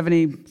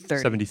 70,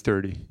 30.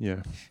 70-30,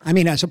 yeah. I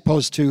mean, as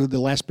opposed to the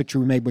last picture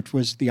we made, which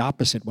was the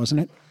opposite,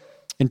 wasn't it?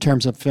 In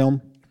terms of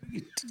film,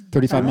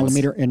 35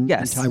 millimeter in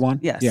Taiwan?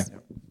 Yes. Yeah.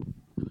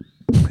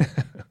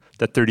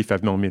 That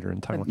 35 millimeter in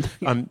Taiwan.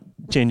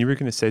 Jane, you were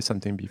going to say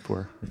something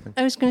before. I think.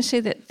 I was going to say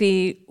that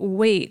the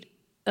wait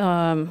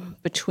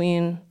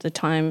between the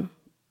time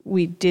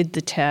we did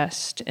the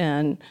test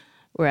and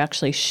we're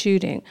actually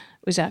shooting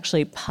was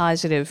actually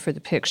positive for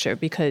the picture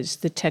because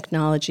the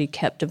technology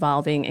kept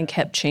evolving and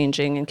kept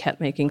changing and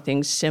kept making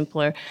things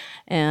simpler.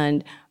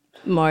 And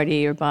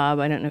Marty or Bob,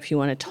 I don't know if you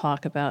want to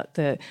talk about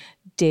the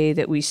day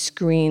that we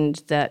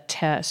screened that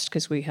test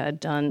because we had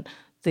done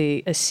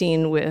a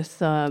scene with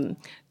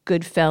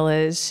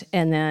Goodfellas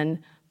and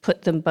then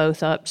put them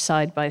both up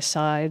side by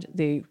side,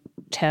 the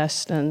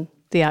test and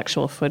the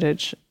actual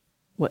footage.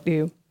 What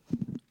you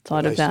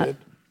thought of that?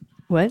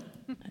 What?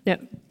 No.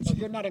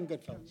 You're not in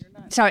Goodfellas.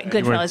 Sorry,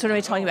 Goodfellas. What am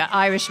I talking about?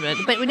 Irishman.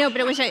 But it was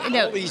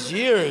no. All these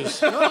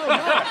years.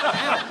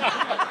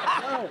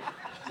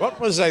 What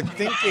was I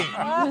thinking?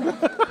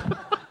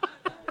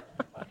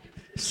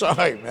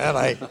 Sorry,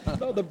 man.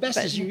 No, the best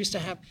is you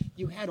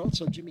had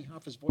also Jimmy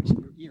Hoffa's voice in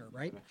your ear,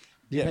 right?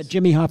 You Yes. had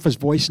Jimmy Hoffa's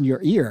voice in your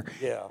ear.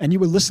 Yeah. And you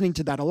were listening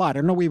to that a lot. I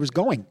don't know where he was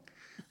going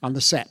on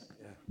the set.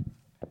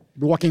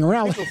 Walking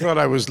around. I thought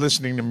I was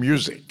listening to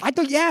music. I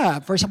thought, yeah.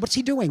 First, what's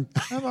he doing?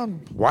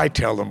 Why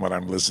tell them what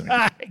I'm listening?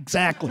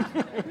 Exactly.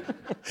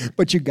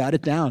 But you got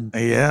it down.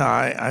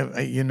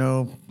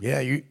 Yeah,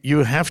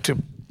 you have to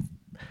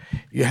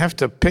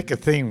pick a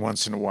thing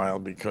once in a while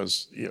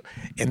because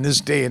in this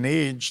day and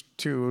age,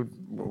 too,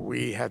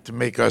 we had to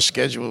make our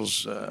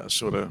schedules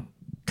sort of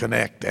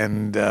connect,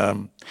 and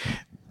the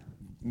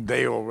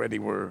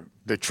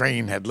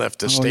train had left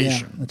the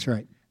station. Yeah, that's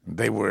right.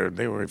 They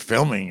were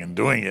filming and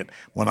doing it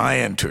when I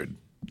entered.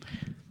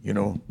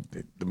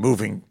 The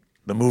moving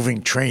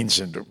train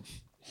syndrome.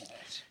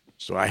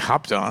 So I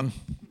hopped on,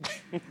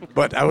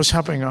 but I was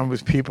hopping on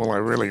with people I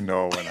really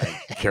know and I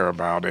care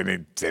about,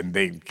 and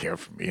they care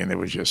for me, and it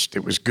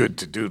was good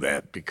to do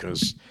that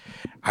because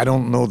I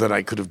don't know that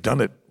I could have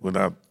done it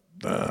without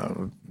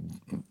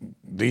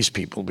these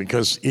people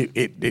because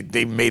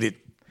they made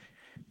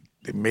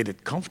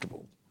it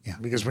comfortable. Yeah.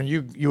 Because when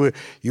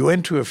you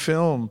enter a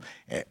film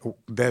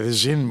that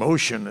is in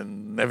motion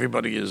and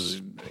everybody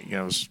is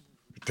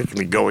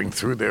particularly going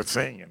through their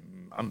thing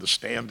and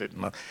understand it,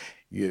 and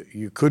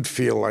you could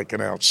feel like an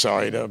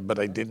outsider, but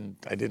I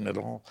didn't at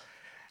all.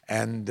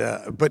 And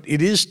but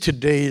it is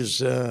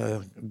today's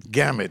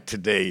gamut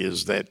today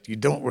is that you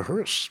don't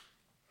rehearse,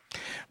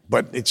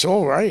 but it's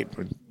all right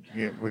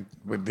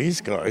with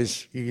these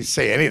guys. You can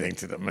say anything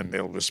to them and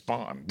they'll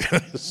respond.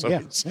 So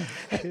it's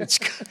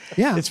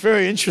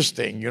very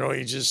interesting.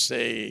 You just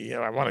say,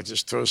 I want to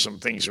just throw some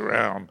things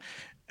around,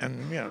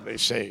 and they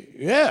say,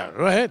 yeah,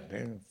 go ahead,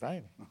 and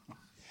fine.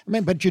 I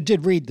mean, but you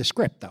did read the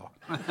script, though.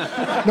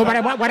 No,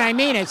 but what I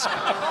mean is...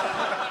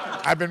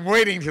 I've been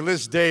waiting till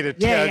this day to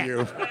tell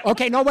you.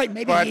 Okay, no, wait,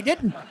 maybe he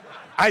didn't.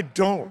 I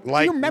don't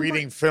like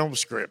reading film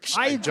scripts.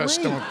 I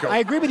just don't go. I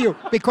agree with you,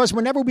 because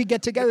whenever we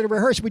get together to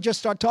rehearse, we just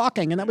start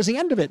talking, and that was the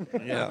end of it.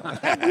 Yeah.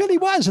 That really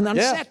was, and on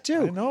set,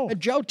 too. I know.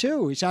 Joe,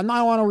 too. He said, no,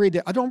 I want to read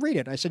it. I don't read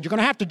it. I said, you're going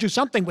to have to do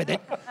something with it.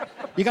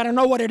 You got to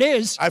know what it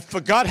is. I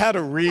forgot how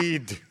to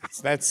read.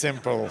 It's that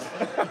simple.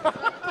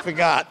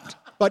 Forgot.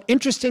 But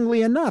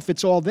interestingly enough,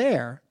 it's all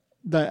there.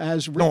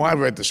 As written. No, I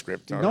read the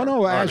script.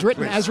 No, as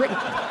written.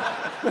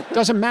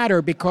 Doesn't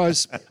matter,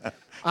 because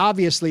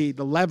obviously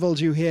the levels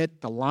you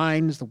hit, the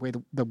lines, the way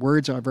the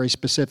words are very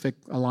specific,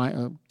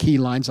 key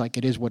lines like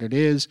it is what it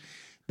is,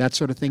 that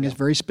sort of thing is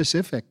very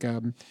specific.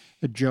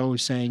 Joe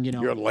is saying,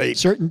 you're late.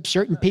 Certain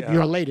people,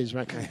 you're late is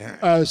right.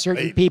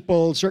 Certain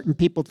people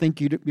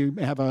think you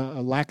have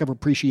a lack of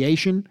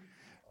appreciation.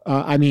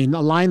 I mean,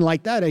 a line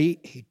like that,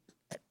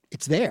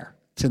 it's there.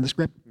 It's in the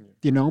script,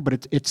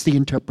 but it's the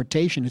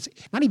interpretation. It's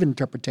not even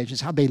interpretation.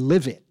 It's how they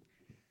live it.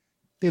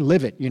 They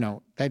live it,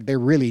 they're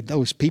really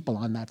those people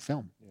on that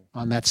film,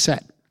 on that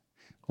set,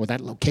 or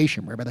that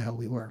location, wherever the hell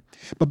we were.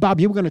 But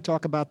Bob, you were going to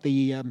talk about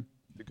the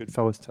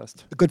Goodfellas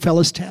test. The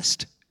Goodfellas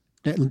test.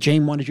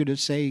 Jane wanted you to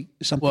say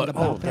something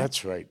about that.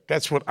 That's right.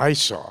 That's what I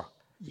saw.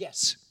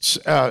 Yes.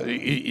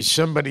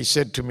 Somebody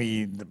said to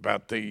me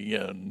about the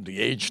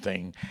age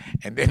thing,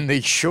 and then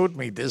they showed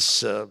me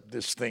this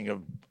thing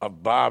of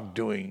Bob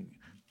doing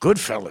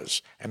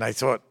Goodfellas, and I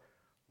thought,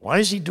 why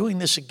is he doing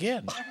this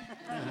again?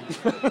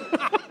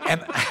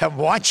 And I'm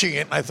watching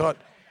it, and I thought,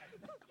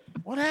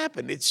 what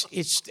happened? It's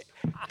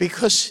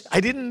because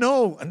I didn't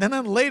know. And then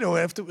later,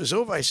 after it was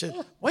over, I said,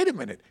 wait a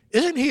minute,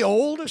 isn't he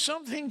old or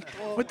something?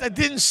 But I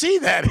didn't see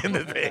that in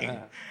the thing.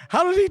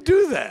 How did he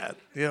do that?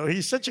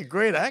 He's such a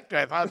great actor.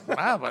 I thought,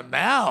 wow, but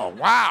now,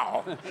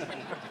 wow.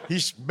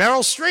 He's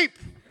Meryl Streep,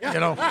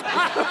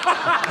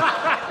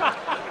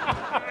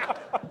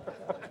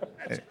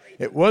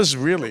 It was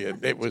really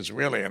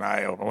an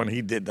eye-opener. When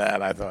he did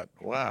that, I thought,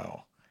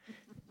 wow.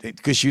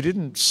 because you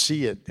didn't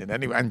see it in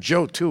any. And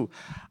Joe too.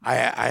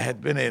 I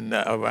had been in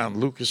around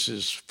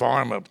Lucas's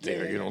farm up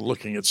there,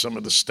 looking at some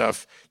of the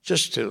stuff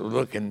just to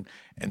look, and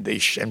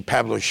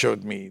Pablo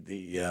showed me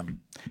the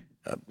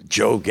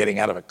Joe getting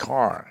out of a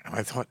car, and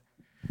I thought,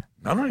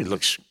 not only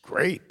looks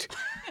great.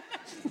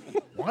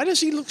 Why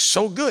does he look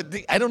so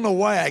good? I don't know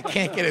why I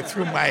can't get it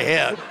through my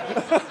head.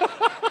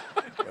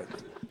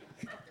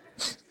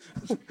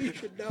 You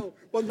should know.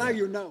 Well, now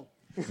you know.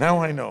 Now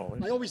I know.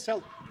 I always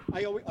tell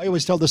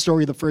the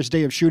story of the first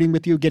day of shooting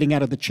with you, getting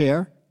out of the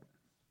chair.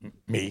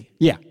 Me?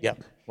 Yeah. Yeah.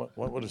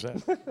 What is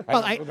that?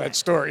 I don't know that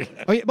story.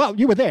 Oh, yeah, well,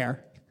 you were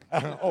there.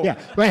 Yeah,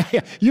 right.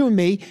 Yeah. You and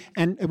me,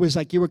 and it was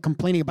like you were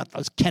complaining about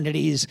those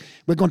Kennedys.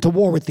 We're going to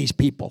war with these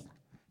people.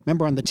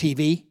 Remember on the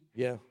TV?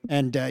 Yeah.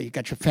 And you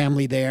got your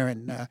family there,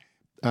 and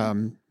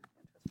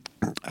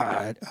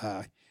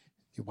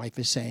your wife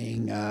is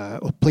saying,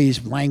 oh,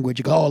 please, language.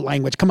 You go, oh,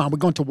 language, come on, we're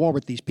going to war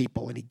with these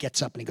people. And he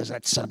gets up and he goes,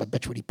 that son of a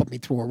bitch, what he put me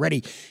through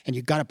already. And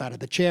you got up out of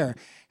the chair.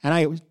 And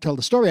I told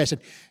the story. I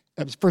said,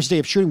 it was the first day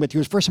of shooting with you.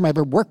 It was the first time I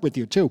ever worked with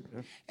you, too.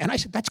 Yeah. And I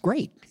said, that's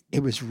great.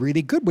 It was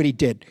really good what he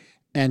did.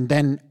 And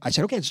then I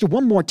said, okay, let's do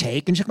one more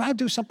take. And she said, I'll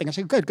do something. I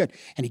said, good.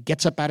 And he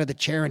gets up out of the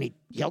chair and he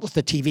yells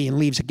at the TV and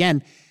leaves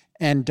again.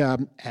 And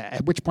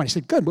at which point I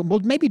said, good, we'll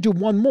maybe do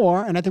one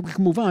more. And I think we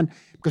can move on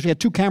because we had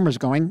 2 cameras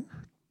going.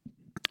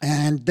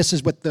 And this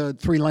is with the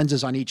 3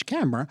 lenses on each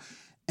camera.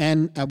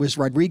 And it was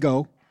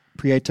Rodrigo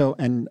Prieto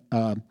and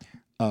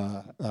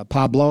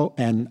Pablo.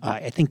 And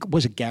I think,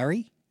 was it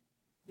Gary?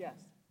 Yes.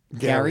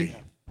 Gary,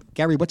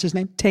 what's his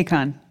name?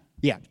 Tacon.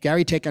 Yeah,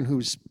 Gary Tacon,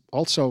 who's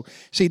also,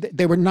 see,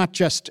 they were not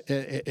just,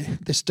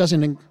 this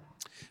doesn't,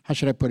 how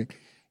should I put it?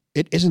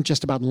 It isn't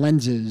just about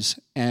lenses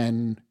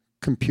and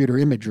computer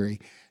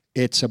imagery.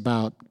 It's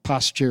about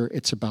posture,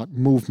 it's about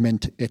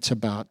movement, it's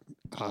about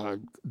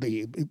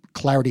the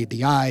clarity of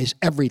the eyes,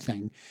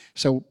 everything.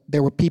 So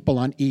there were people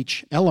on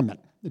each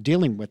element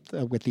dealing with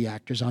the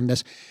actors on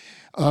this.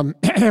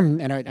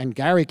 And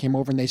Gary came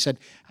over and they said,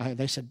 I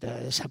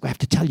have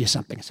to tell you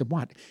something. I said,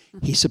 what?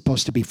 He's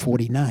supposed to be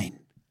 49.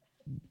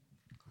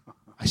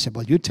 I said,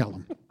 well, you tell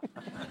him.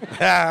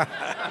 And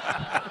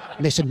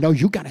they said, no,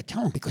 you got to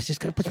tell him because he's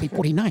supposed to be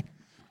 49.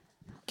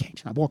 Okay,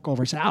 so I walk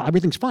over and say, oh,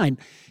 everything's fine.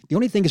 The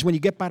only thing is when you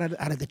get out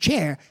of the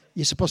chair,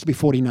 you're supposed to be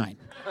 49.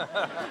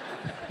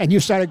 And you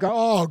started going,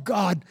 oh,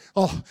 God,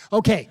 oh,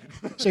 okay.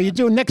 So you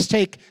do next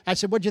take. I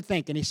said, what'd you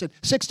think? And he said,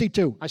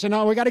 62. I said,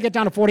 no, we got to get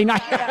down to 49.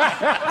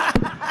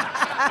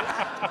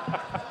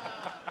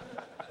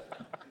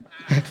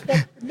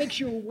 It makes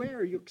you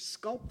aware. You're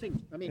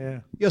sculpting. I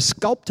mean, You're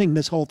sculpting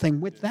this whole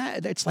thing with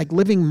that. It's like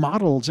living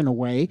models in a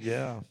way.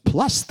 Yeah.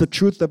 Plus the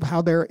truth of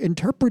how they're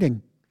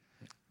interpreting.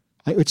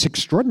 It's an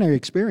extraordinary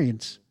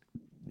experience.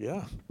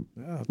 Yeah.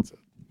 It's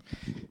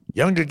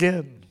young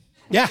again.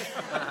 Yeah.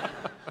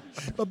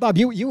 But Bob,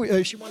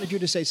 she wanted you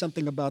to say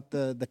something about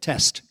the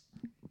test.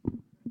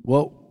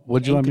 Well,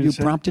 what do you want me to say?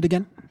 Could you prompt it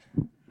again?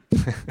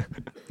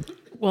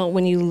 Well,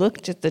 when you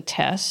looked at the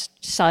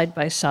test side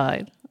by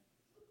side,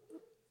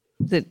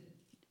 that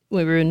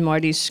we were in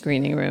Marty's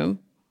screening room.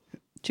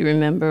 Do you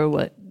remember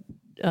what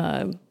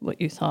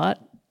you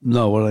thought?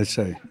 No, what did I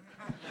say?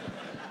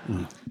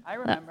 I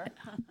remember.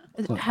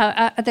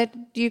 How that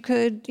you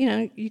could,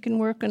 you can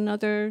work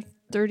another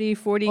 30,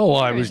 40 years. Oh,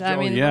 I was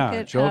joking.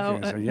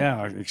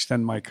 I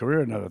extend my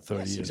career another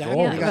 30 years.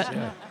 Exactly.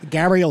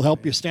 Gary will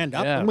help you stand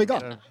up, and we go.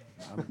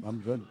 I'm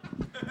good.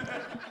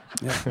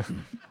 Yeah.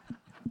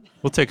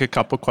 We'll take a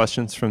couple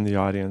questions from the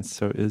audience.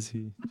 So Izzy,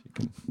 you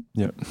can,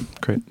 yeah,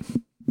 great.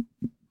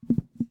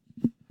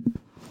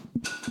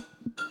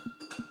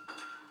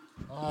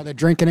 Oh, they're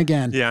drinking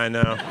again. Yeah, I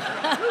know.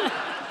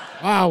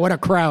 Wow, what a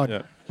crowd.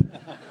 Yeah.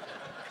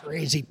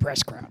 Crazy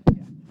press crowd.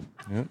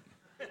 Yeah.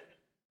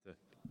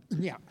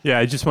 Yeah. Yeah,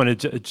 I just wanted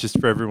to, just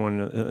for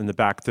everyone in the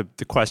back,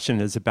 the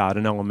question is about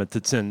an element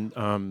that's in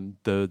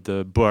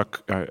the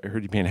book, I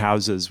Heard You Paint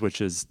Houses,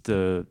 which is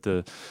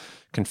the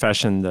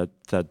confession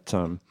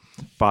that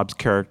Bob's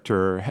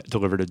character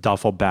delivered a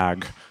duffel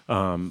bag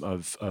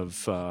of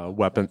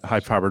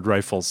high-powered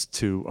rifles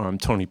to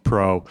Tony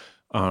Pro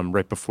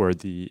right before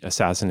the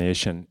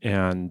assassination,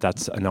 and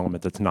that's an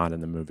element that's not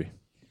in the movie.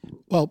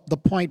 Well, the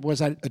point was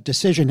that a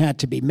decision had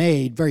to be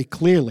made very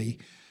clearly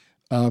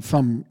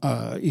from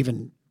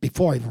even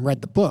before I even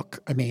read the book.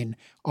 I mean,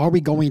 are we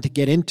going to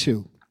get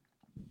into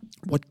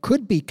what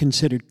could be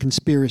considered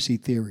conspiracy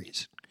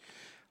theories?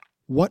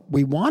 What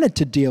we wanted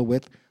to deal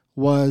with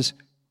was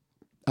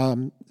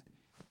the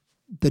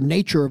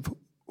nature of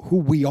who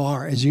we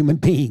are as human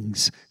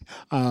beings.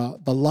 The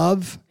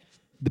love,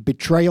 the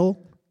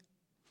betrayal,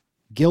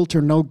 guilt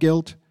or no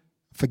guilt,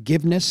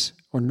 forgiveness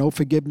or no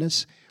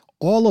forgiveness,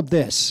 all of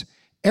this,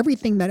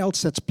 everything that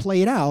else that's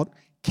played out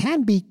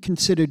can be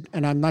considered,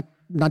 and I'm not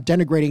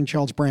denigrating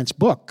Charles Brandt's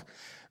book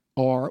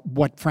or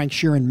what Frank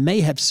Sheeran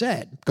may have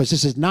said, because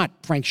this is not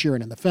Frank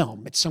Sheeran in the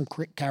film, it's some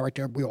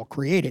character we all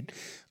created,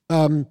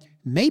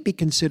 may be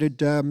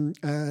considered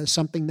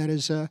something that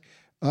is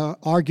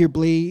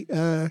arguably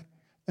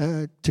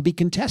to be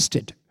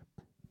contested.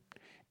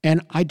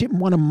 And I didn't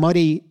want to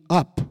muddy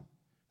up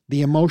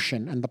the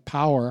emotion and the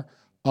power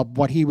of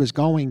what he was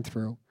going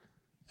through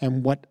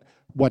and what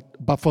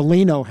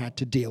Bufalino had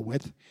to deal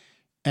with.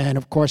 And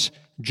of course,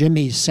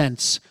 Jimmy's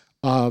sense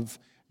of,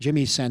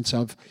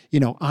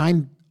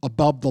 I'm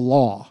above the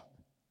law.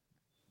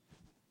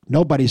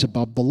 Nobody's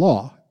above the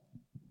law.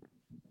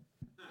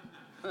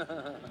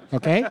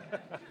 Okay?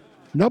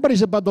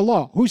 Nobody's above the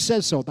law. Who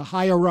says so? The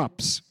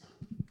higher-ups.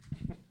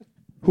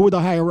 Who are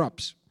the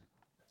higher-ups?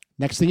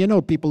 Next thing you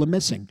know, people are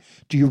missing.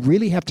 Do you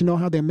really have to know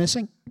how they're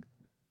missing?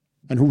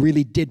 And who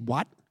really did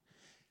what?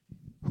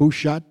 Who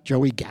shot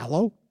Joey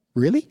Gallo?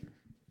 Really?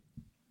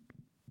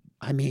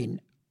 I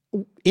mean,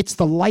 it's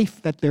the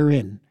life that they're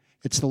in.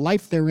 It's the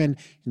life they're in,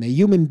 and they're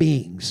human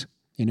beings,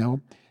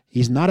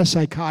 He's not a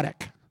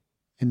psychotic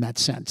in that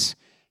sense.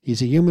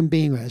 He's a human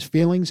being who has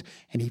feelings,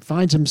 and he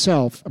finds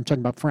himself, I'm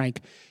talking about Frank,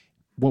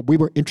 what we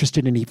were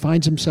interested in, he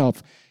finds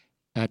himself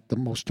at the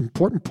most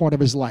important part of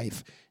his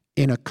life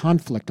in a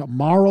conflict, a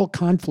moral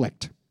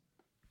conflict,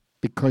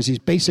 because he's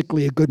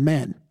basically a good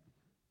man.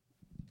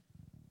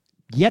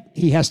 Yet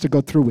he has to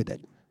go through with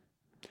it.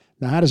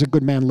 Now, how does a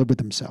good man live with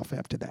himself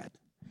after that?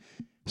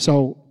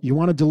 So you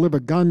want to deliver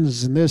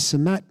guns and this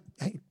and that?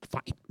 Hey,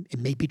 fine. It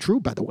may be true,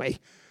 by the way.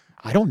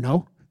 I don't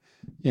know.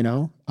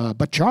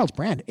 But Charles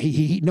Brand,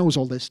 he knows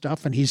all this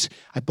stuff, and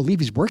I believe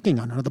he's working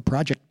on another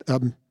project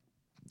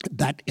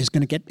that is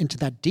going to get into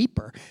that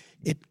deeper.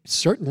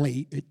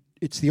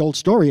 It's the old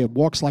story. It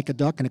walks like a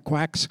duck and it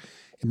quacks.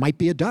 It might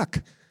be a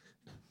duck,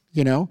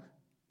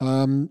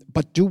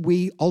 But do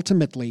we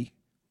ultimately,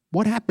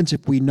 what happens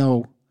if we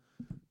know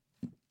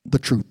the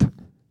truth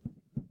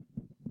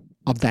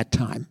of that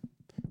time?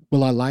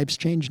 Will our lives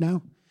change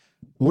now?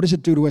 What does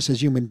it do to us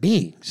as human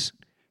beings?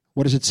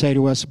 What does it say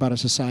to us about a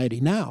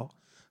society now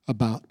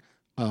about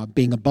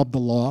being above the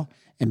law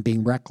and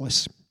being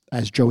reckless,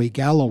 as Joey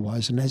Gallo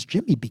was and as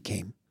Jimmy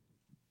became?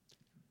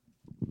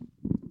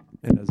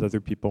 And as other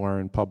people are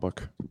in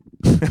public.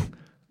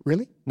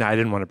 Really? No, I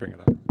didn't want to bring it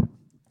up.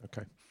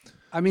 Okay.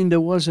 I mean,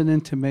 there was an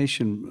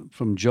intimation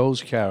from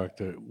Joe's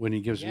character when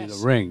he gives me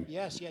the ring.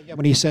 Yes.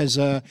 When he says,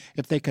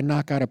 if they can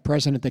knock out a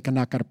president, they can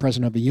knock out a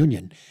president of a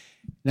union.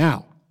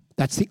 Now,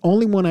 that's the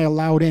only one I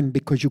allowed in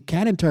because you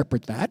can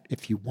interpret that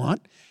if you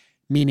want,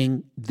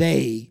 meaning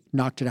they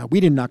knocked it out. We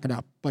didn't knock it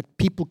out, but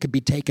people could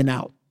be taken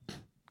out,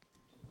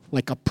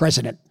 like a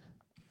president,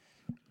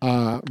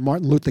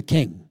 Martin Luther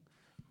King,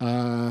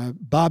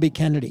 Bobby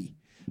Kennedy,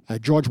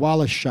 George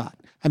Wallace shot.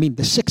 I mean,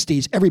 the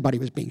 60s, everybody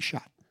was being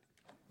shot.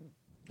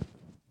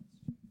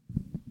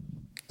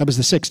 That was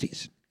the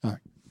 60s. All right.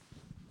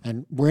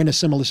 And we're in a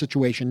similar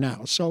situation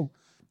now. So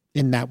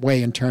in that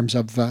way, in terms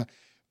of,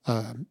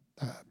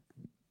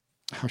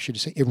 how should I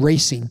say,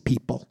 erasing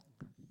people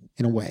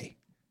in a way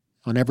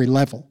on every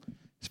level.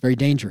 It's very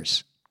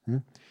dangerous.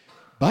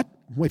 But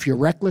if you're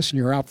reckless and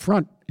you're out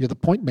front, you're the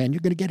point man,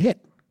 you're going to get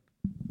hit.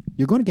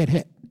 You're going to get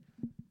hit.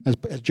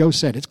 As Joe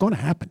said, it's going to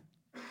happen.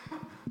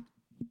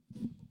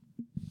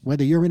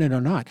 Whether you're in it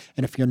or not.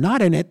 And if you're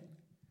not in it,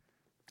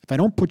 if I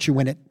don't put you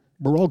in it,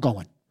 we're all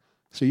going.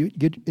 So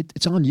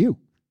it's on you.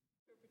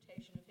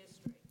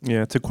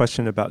 Yeah, it's a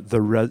question about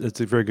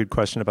it's a very good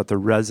question about the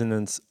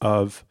resonance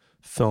of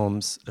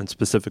films, and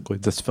specifically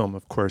this film,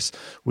 of course,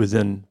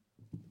 within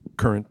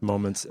current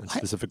moments, and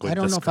specifically I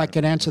don't this know if I current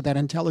could answer that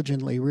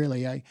intelligently,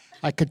 really.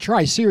 I could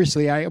try.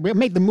 Seriously, we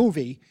made the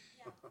movie,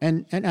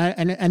 and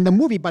the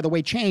movie, by the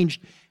way,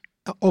 changed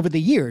over the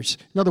years.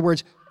 In other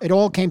words, it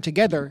all came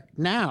together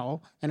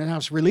now, and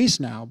it's released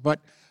now, but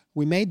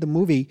we made the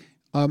movie.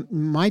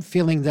 My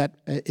feeling that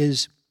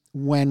is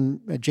when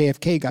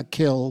JFK got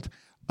killed,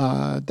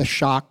 the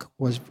shock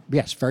was,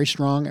 yes, very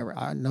strong,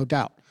 no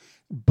doubt.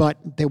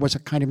 But there was a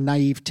kind of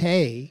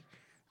naivete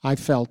I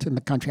felt in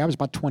the country. I was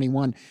about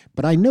 21,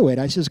 but I knew it.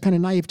 I said, it's kind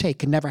of naivete. It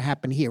can never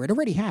happen here. It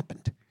already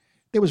happened.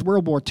 There was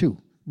World War II.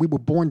 We were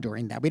born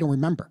during that. We don't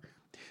remember.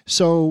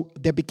 So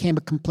there became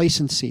a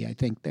complacency, I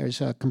think.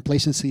 There's a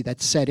complacency that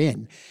set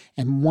in,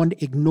 and one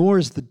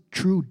ignores the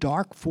true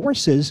dark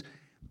forces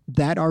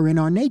that are in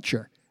our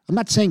nature. I'm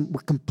not saying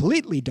we're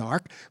completely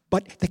dark,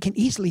 but they can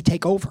easily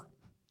take over.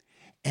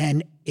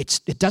 And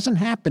it doesn't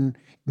happen.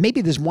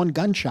 Maybe there's one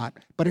gunshot,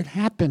 but it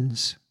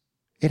happens.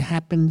 It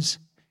happens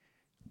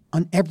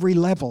on every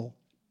level,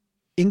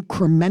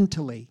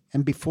 incrementally.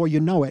 And before you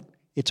know it,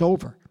 it's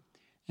over.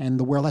 And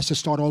the world has to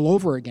start all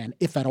over again,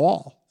 if at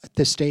all. At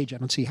this stage, I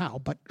don't see how,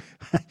 but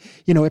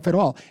if at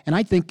all. And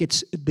I think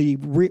it's the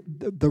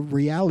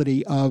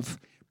reality of,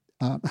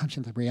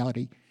 the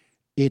reality.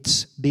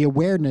 It's the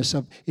awareness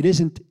of it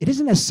isn't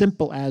as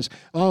simple as,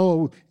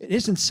 it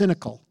isn't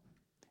cynical.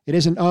 It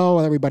isn't,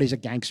 everybody's a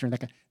gangster. And that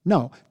kind.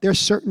 No, there's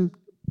certain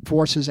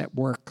forces at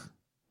work.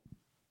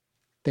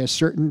 There's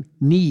certain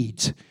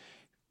needs.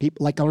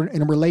 People, like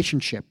in a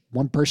relationship,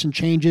 one person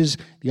changes,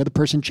 the other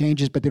person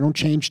changes, but they don't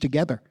change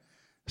together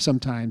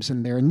sometimes,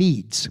 and there are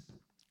needs.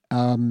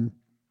 And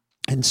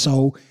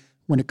so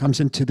when it comes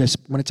into this,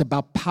 when it's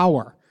about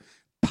power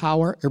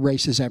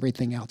erases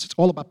everything else. It's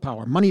all about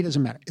power. Money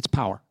doesn't matter. It's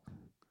power.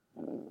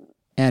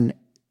 And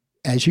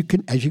as you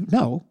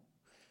know,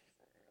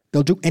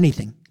 they'll do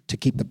anything to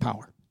keep the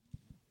power.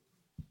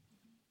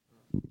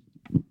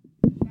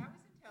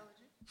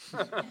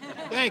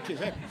 Thank you.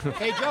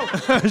 Hey, Joe.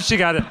 She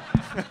got it.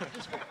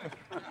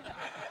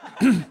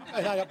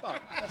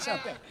 That's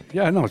not bad.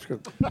 Yeah, no, it's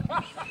good.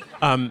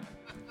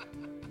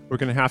 We're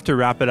going to have to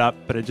wrap it up,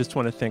 but I just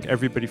want to thank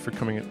everybody for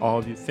coming, and all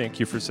of you. Thank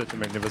you for such a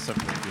magnificent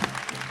movie.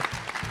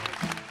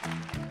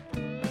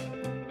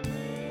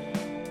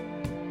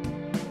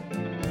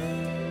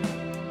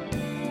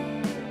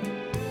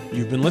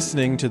 You've been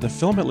listening to the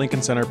Film at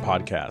Lincoln Center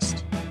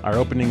podcast. Our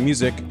opening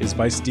music is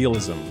by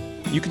Steelism.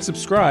 You can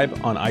subscribe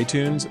on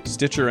iTunes,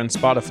 Stitcher, and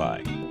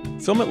Spotify.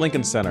 Film at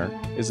Lincoln Center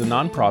is a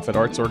nonprofit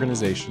arts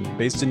organization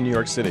based in New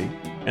York City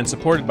and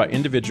supported by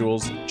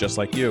individuals just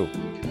like you.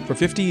 For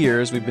 50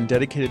 years, we've been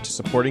dedicated to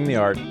supporting the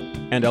art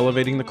and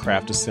elevating the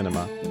craft of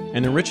cinema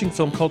and enriching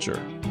film culture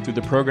through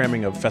the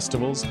programming of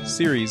festivals,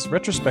 series,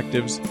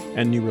 retrospectives,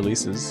 and new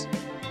releases,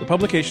 the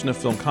publication of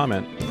Film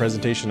Comment, the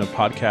presentation of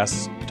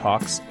podcasts,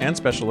 talks, and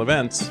special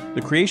events,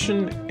 the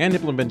creation and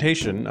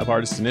implementation of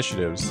artist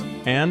initiatives,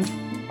 and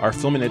our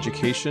film and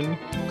education,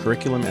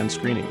 curriculum, and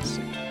screenings.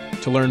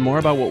 To learn more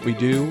about what we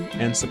do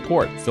and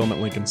support Film at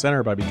Lincoln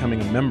Center by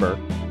becoming a member,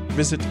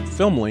 visit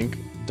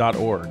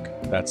filmlinc.org.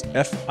 That's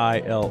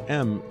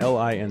FILMLINC.org.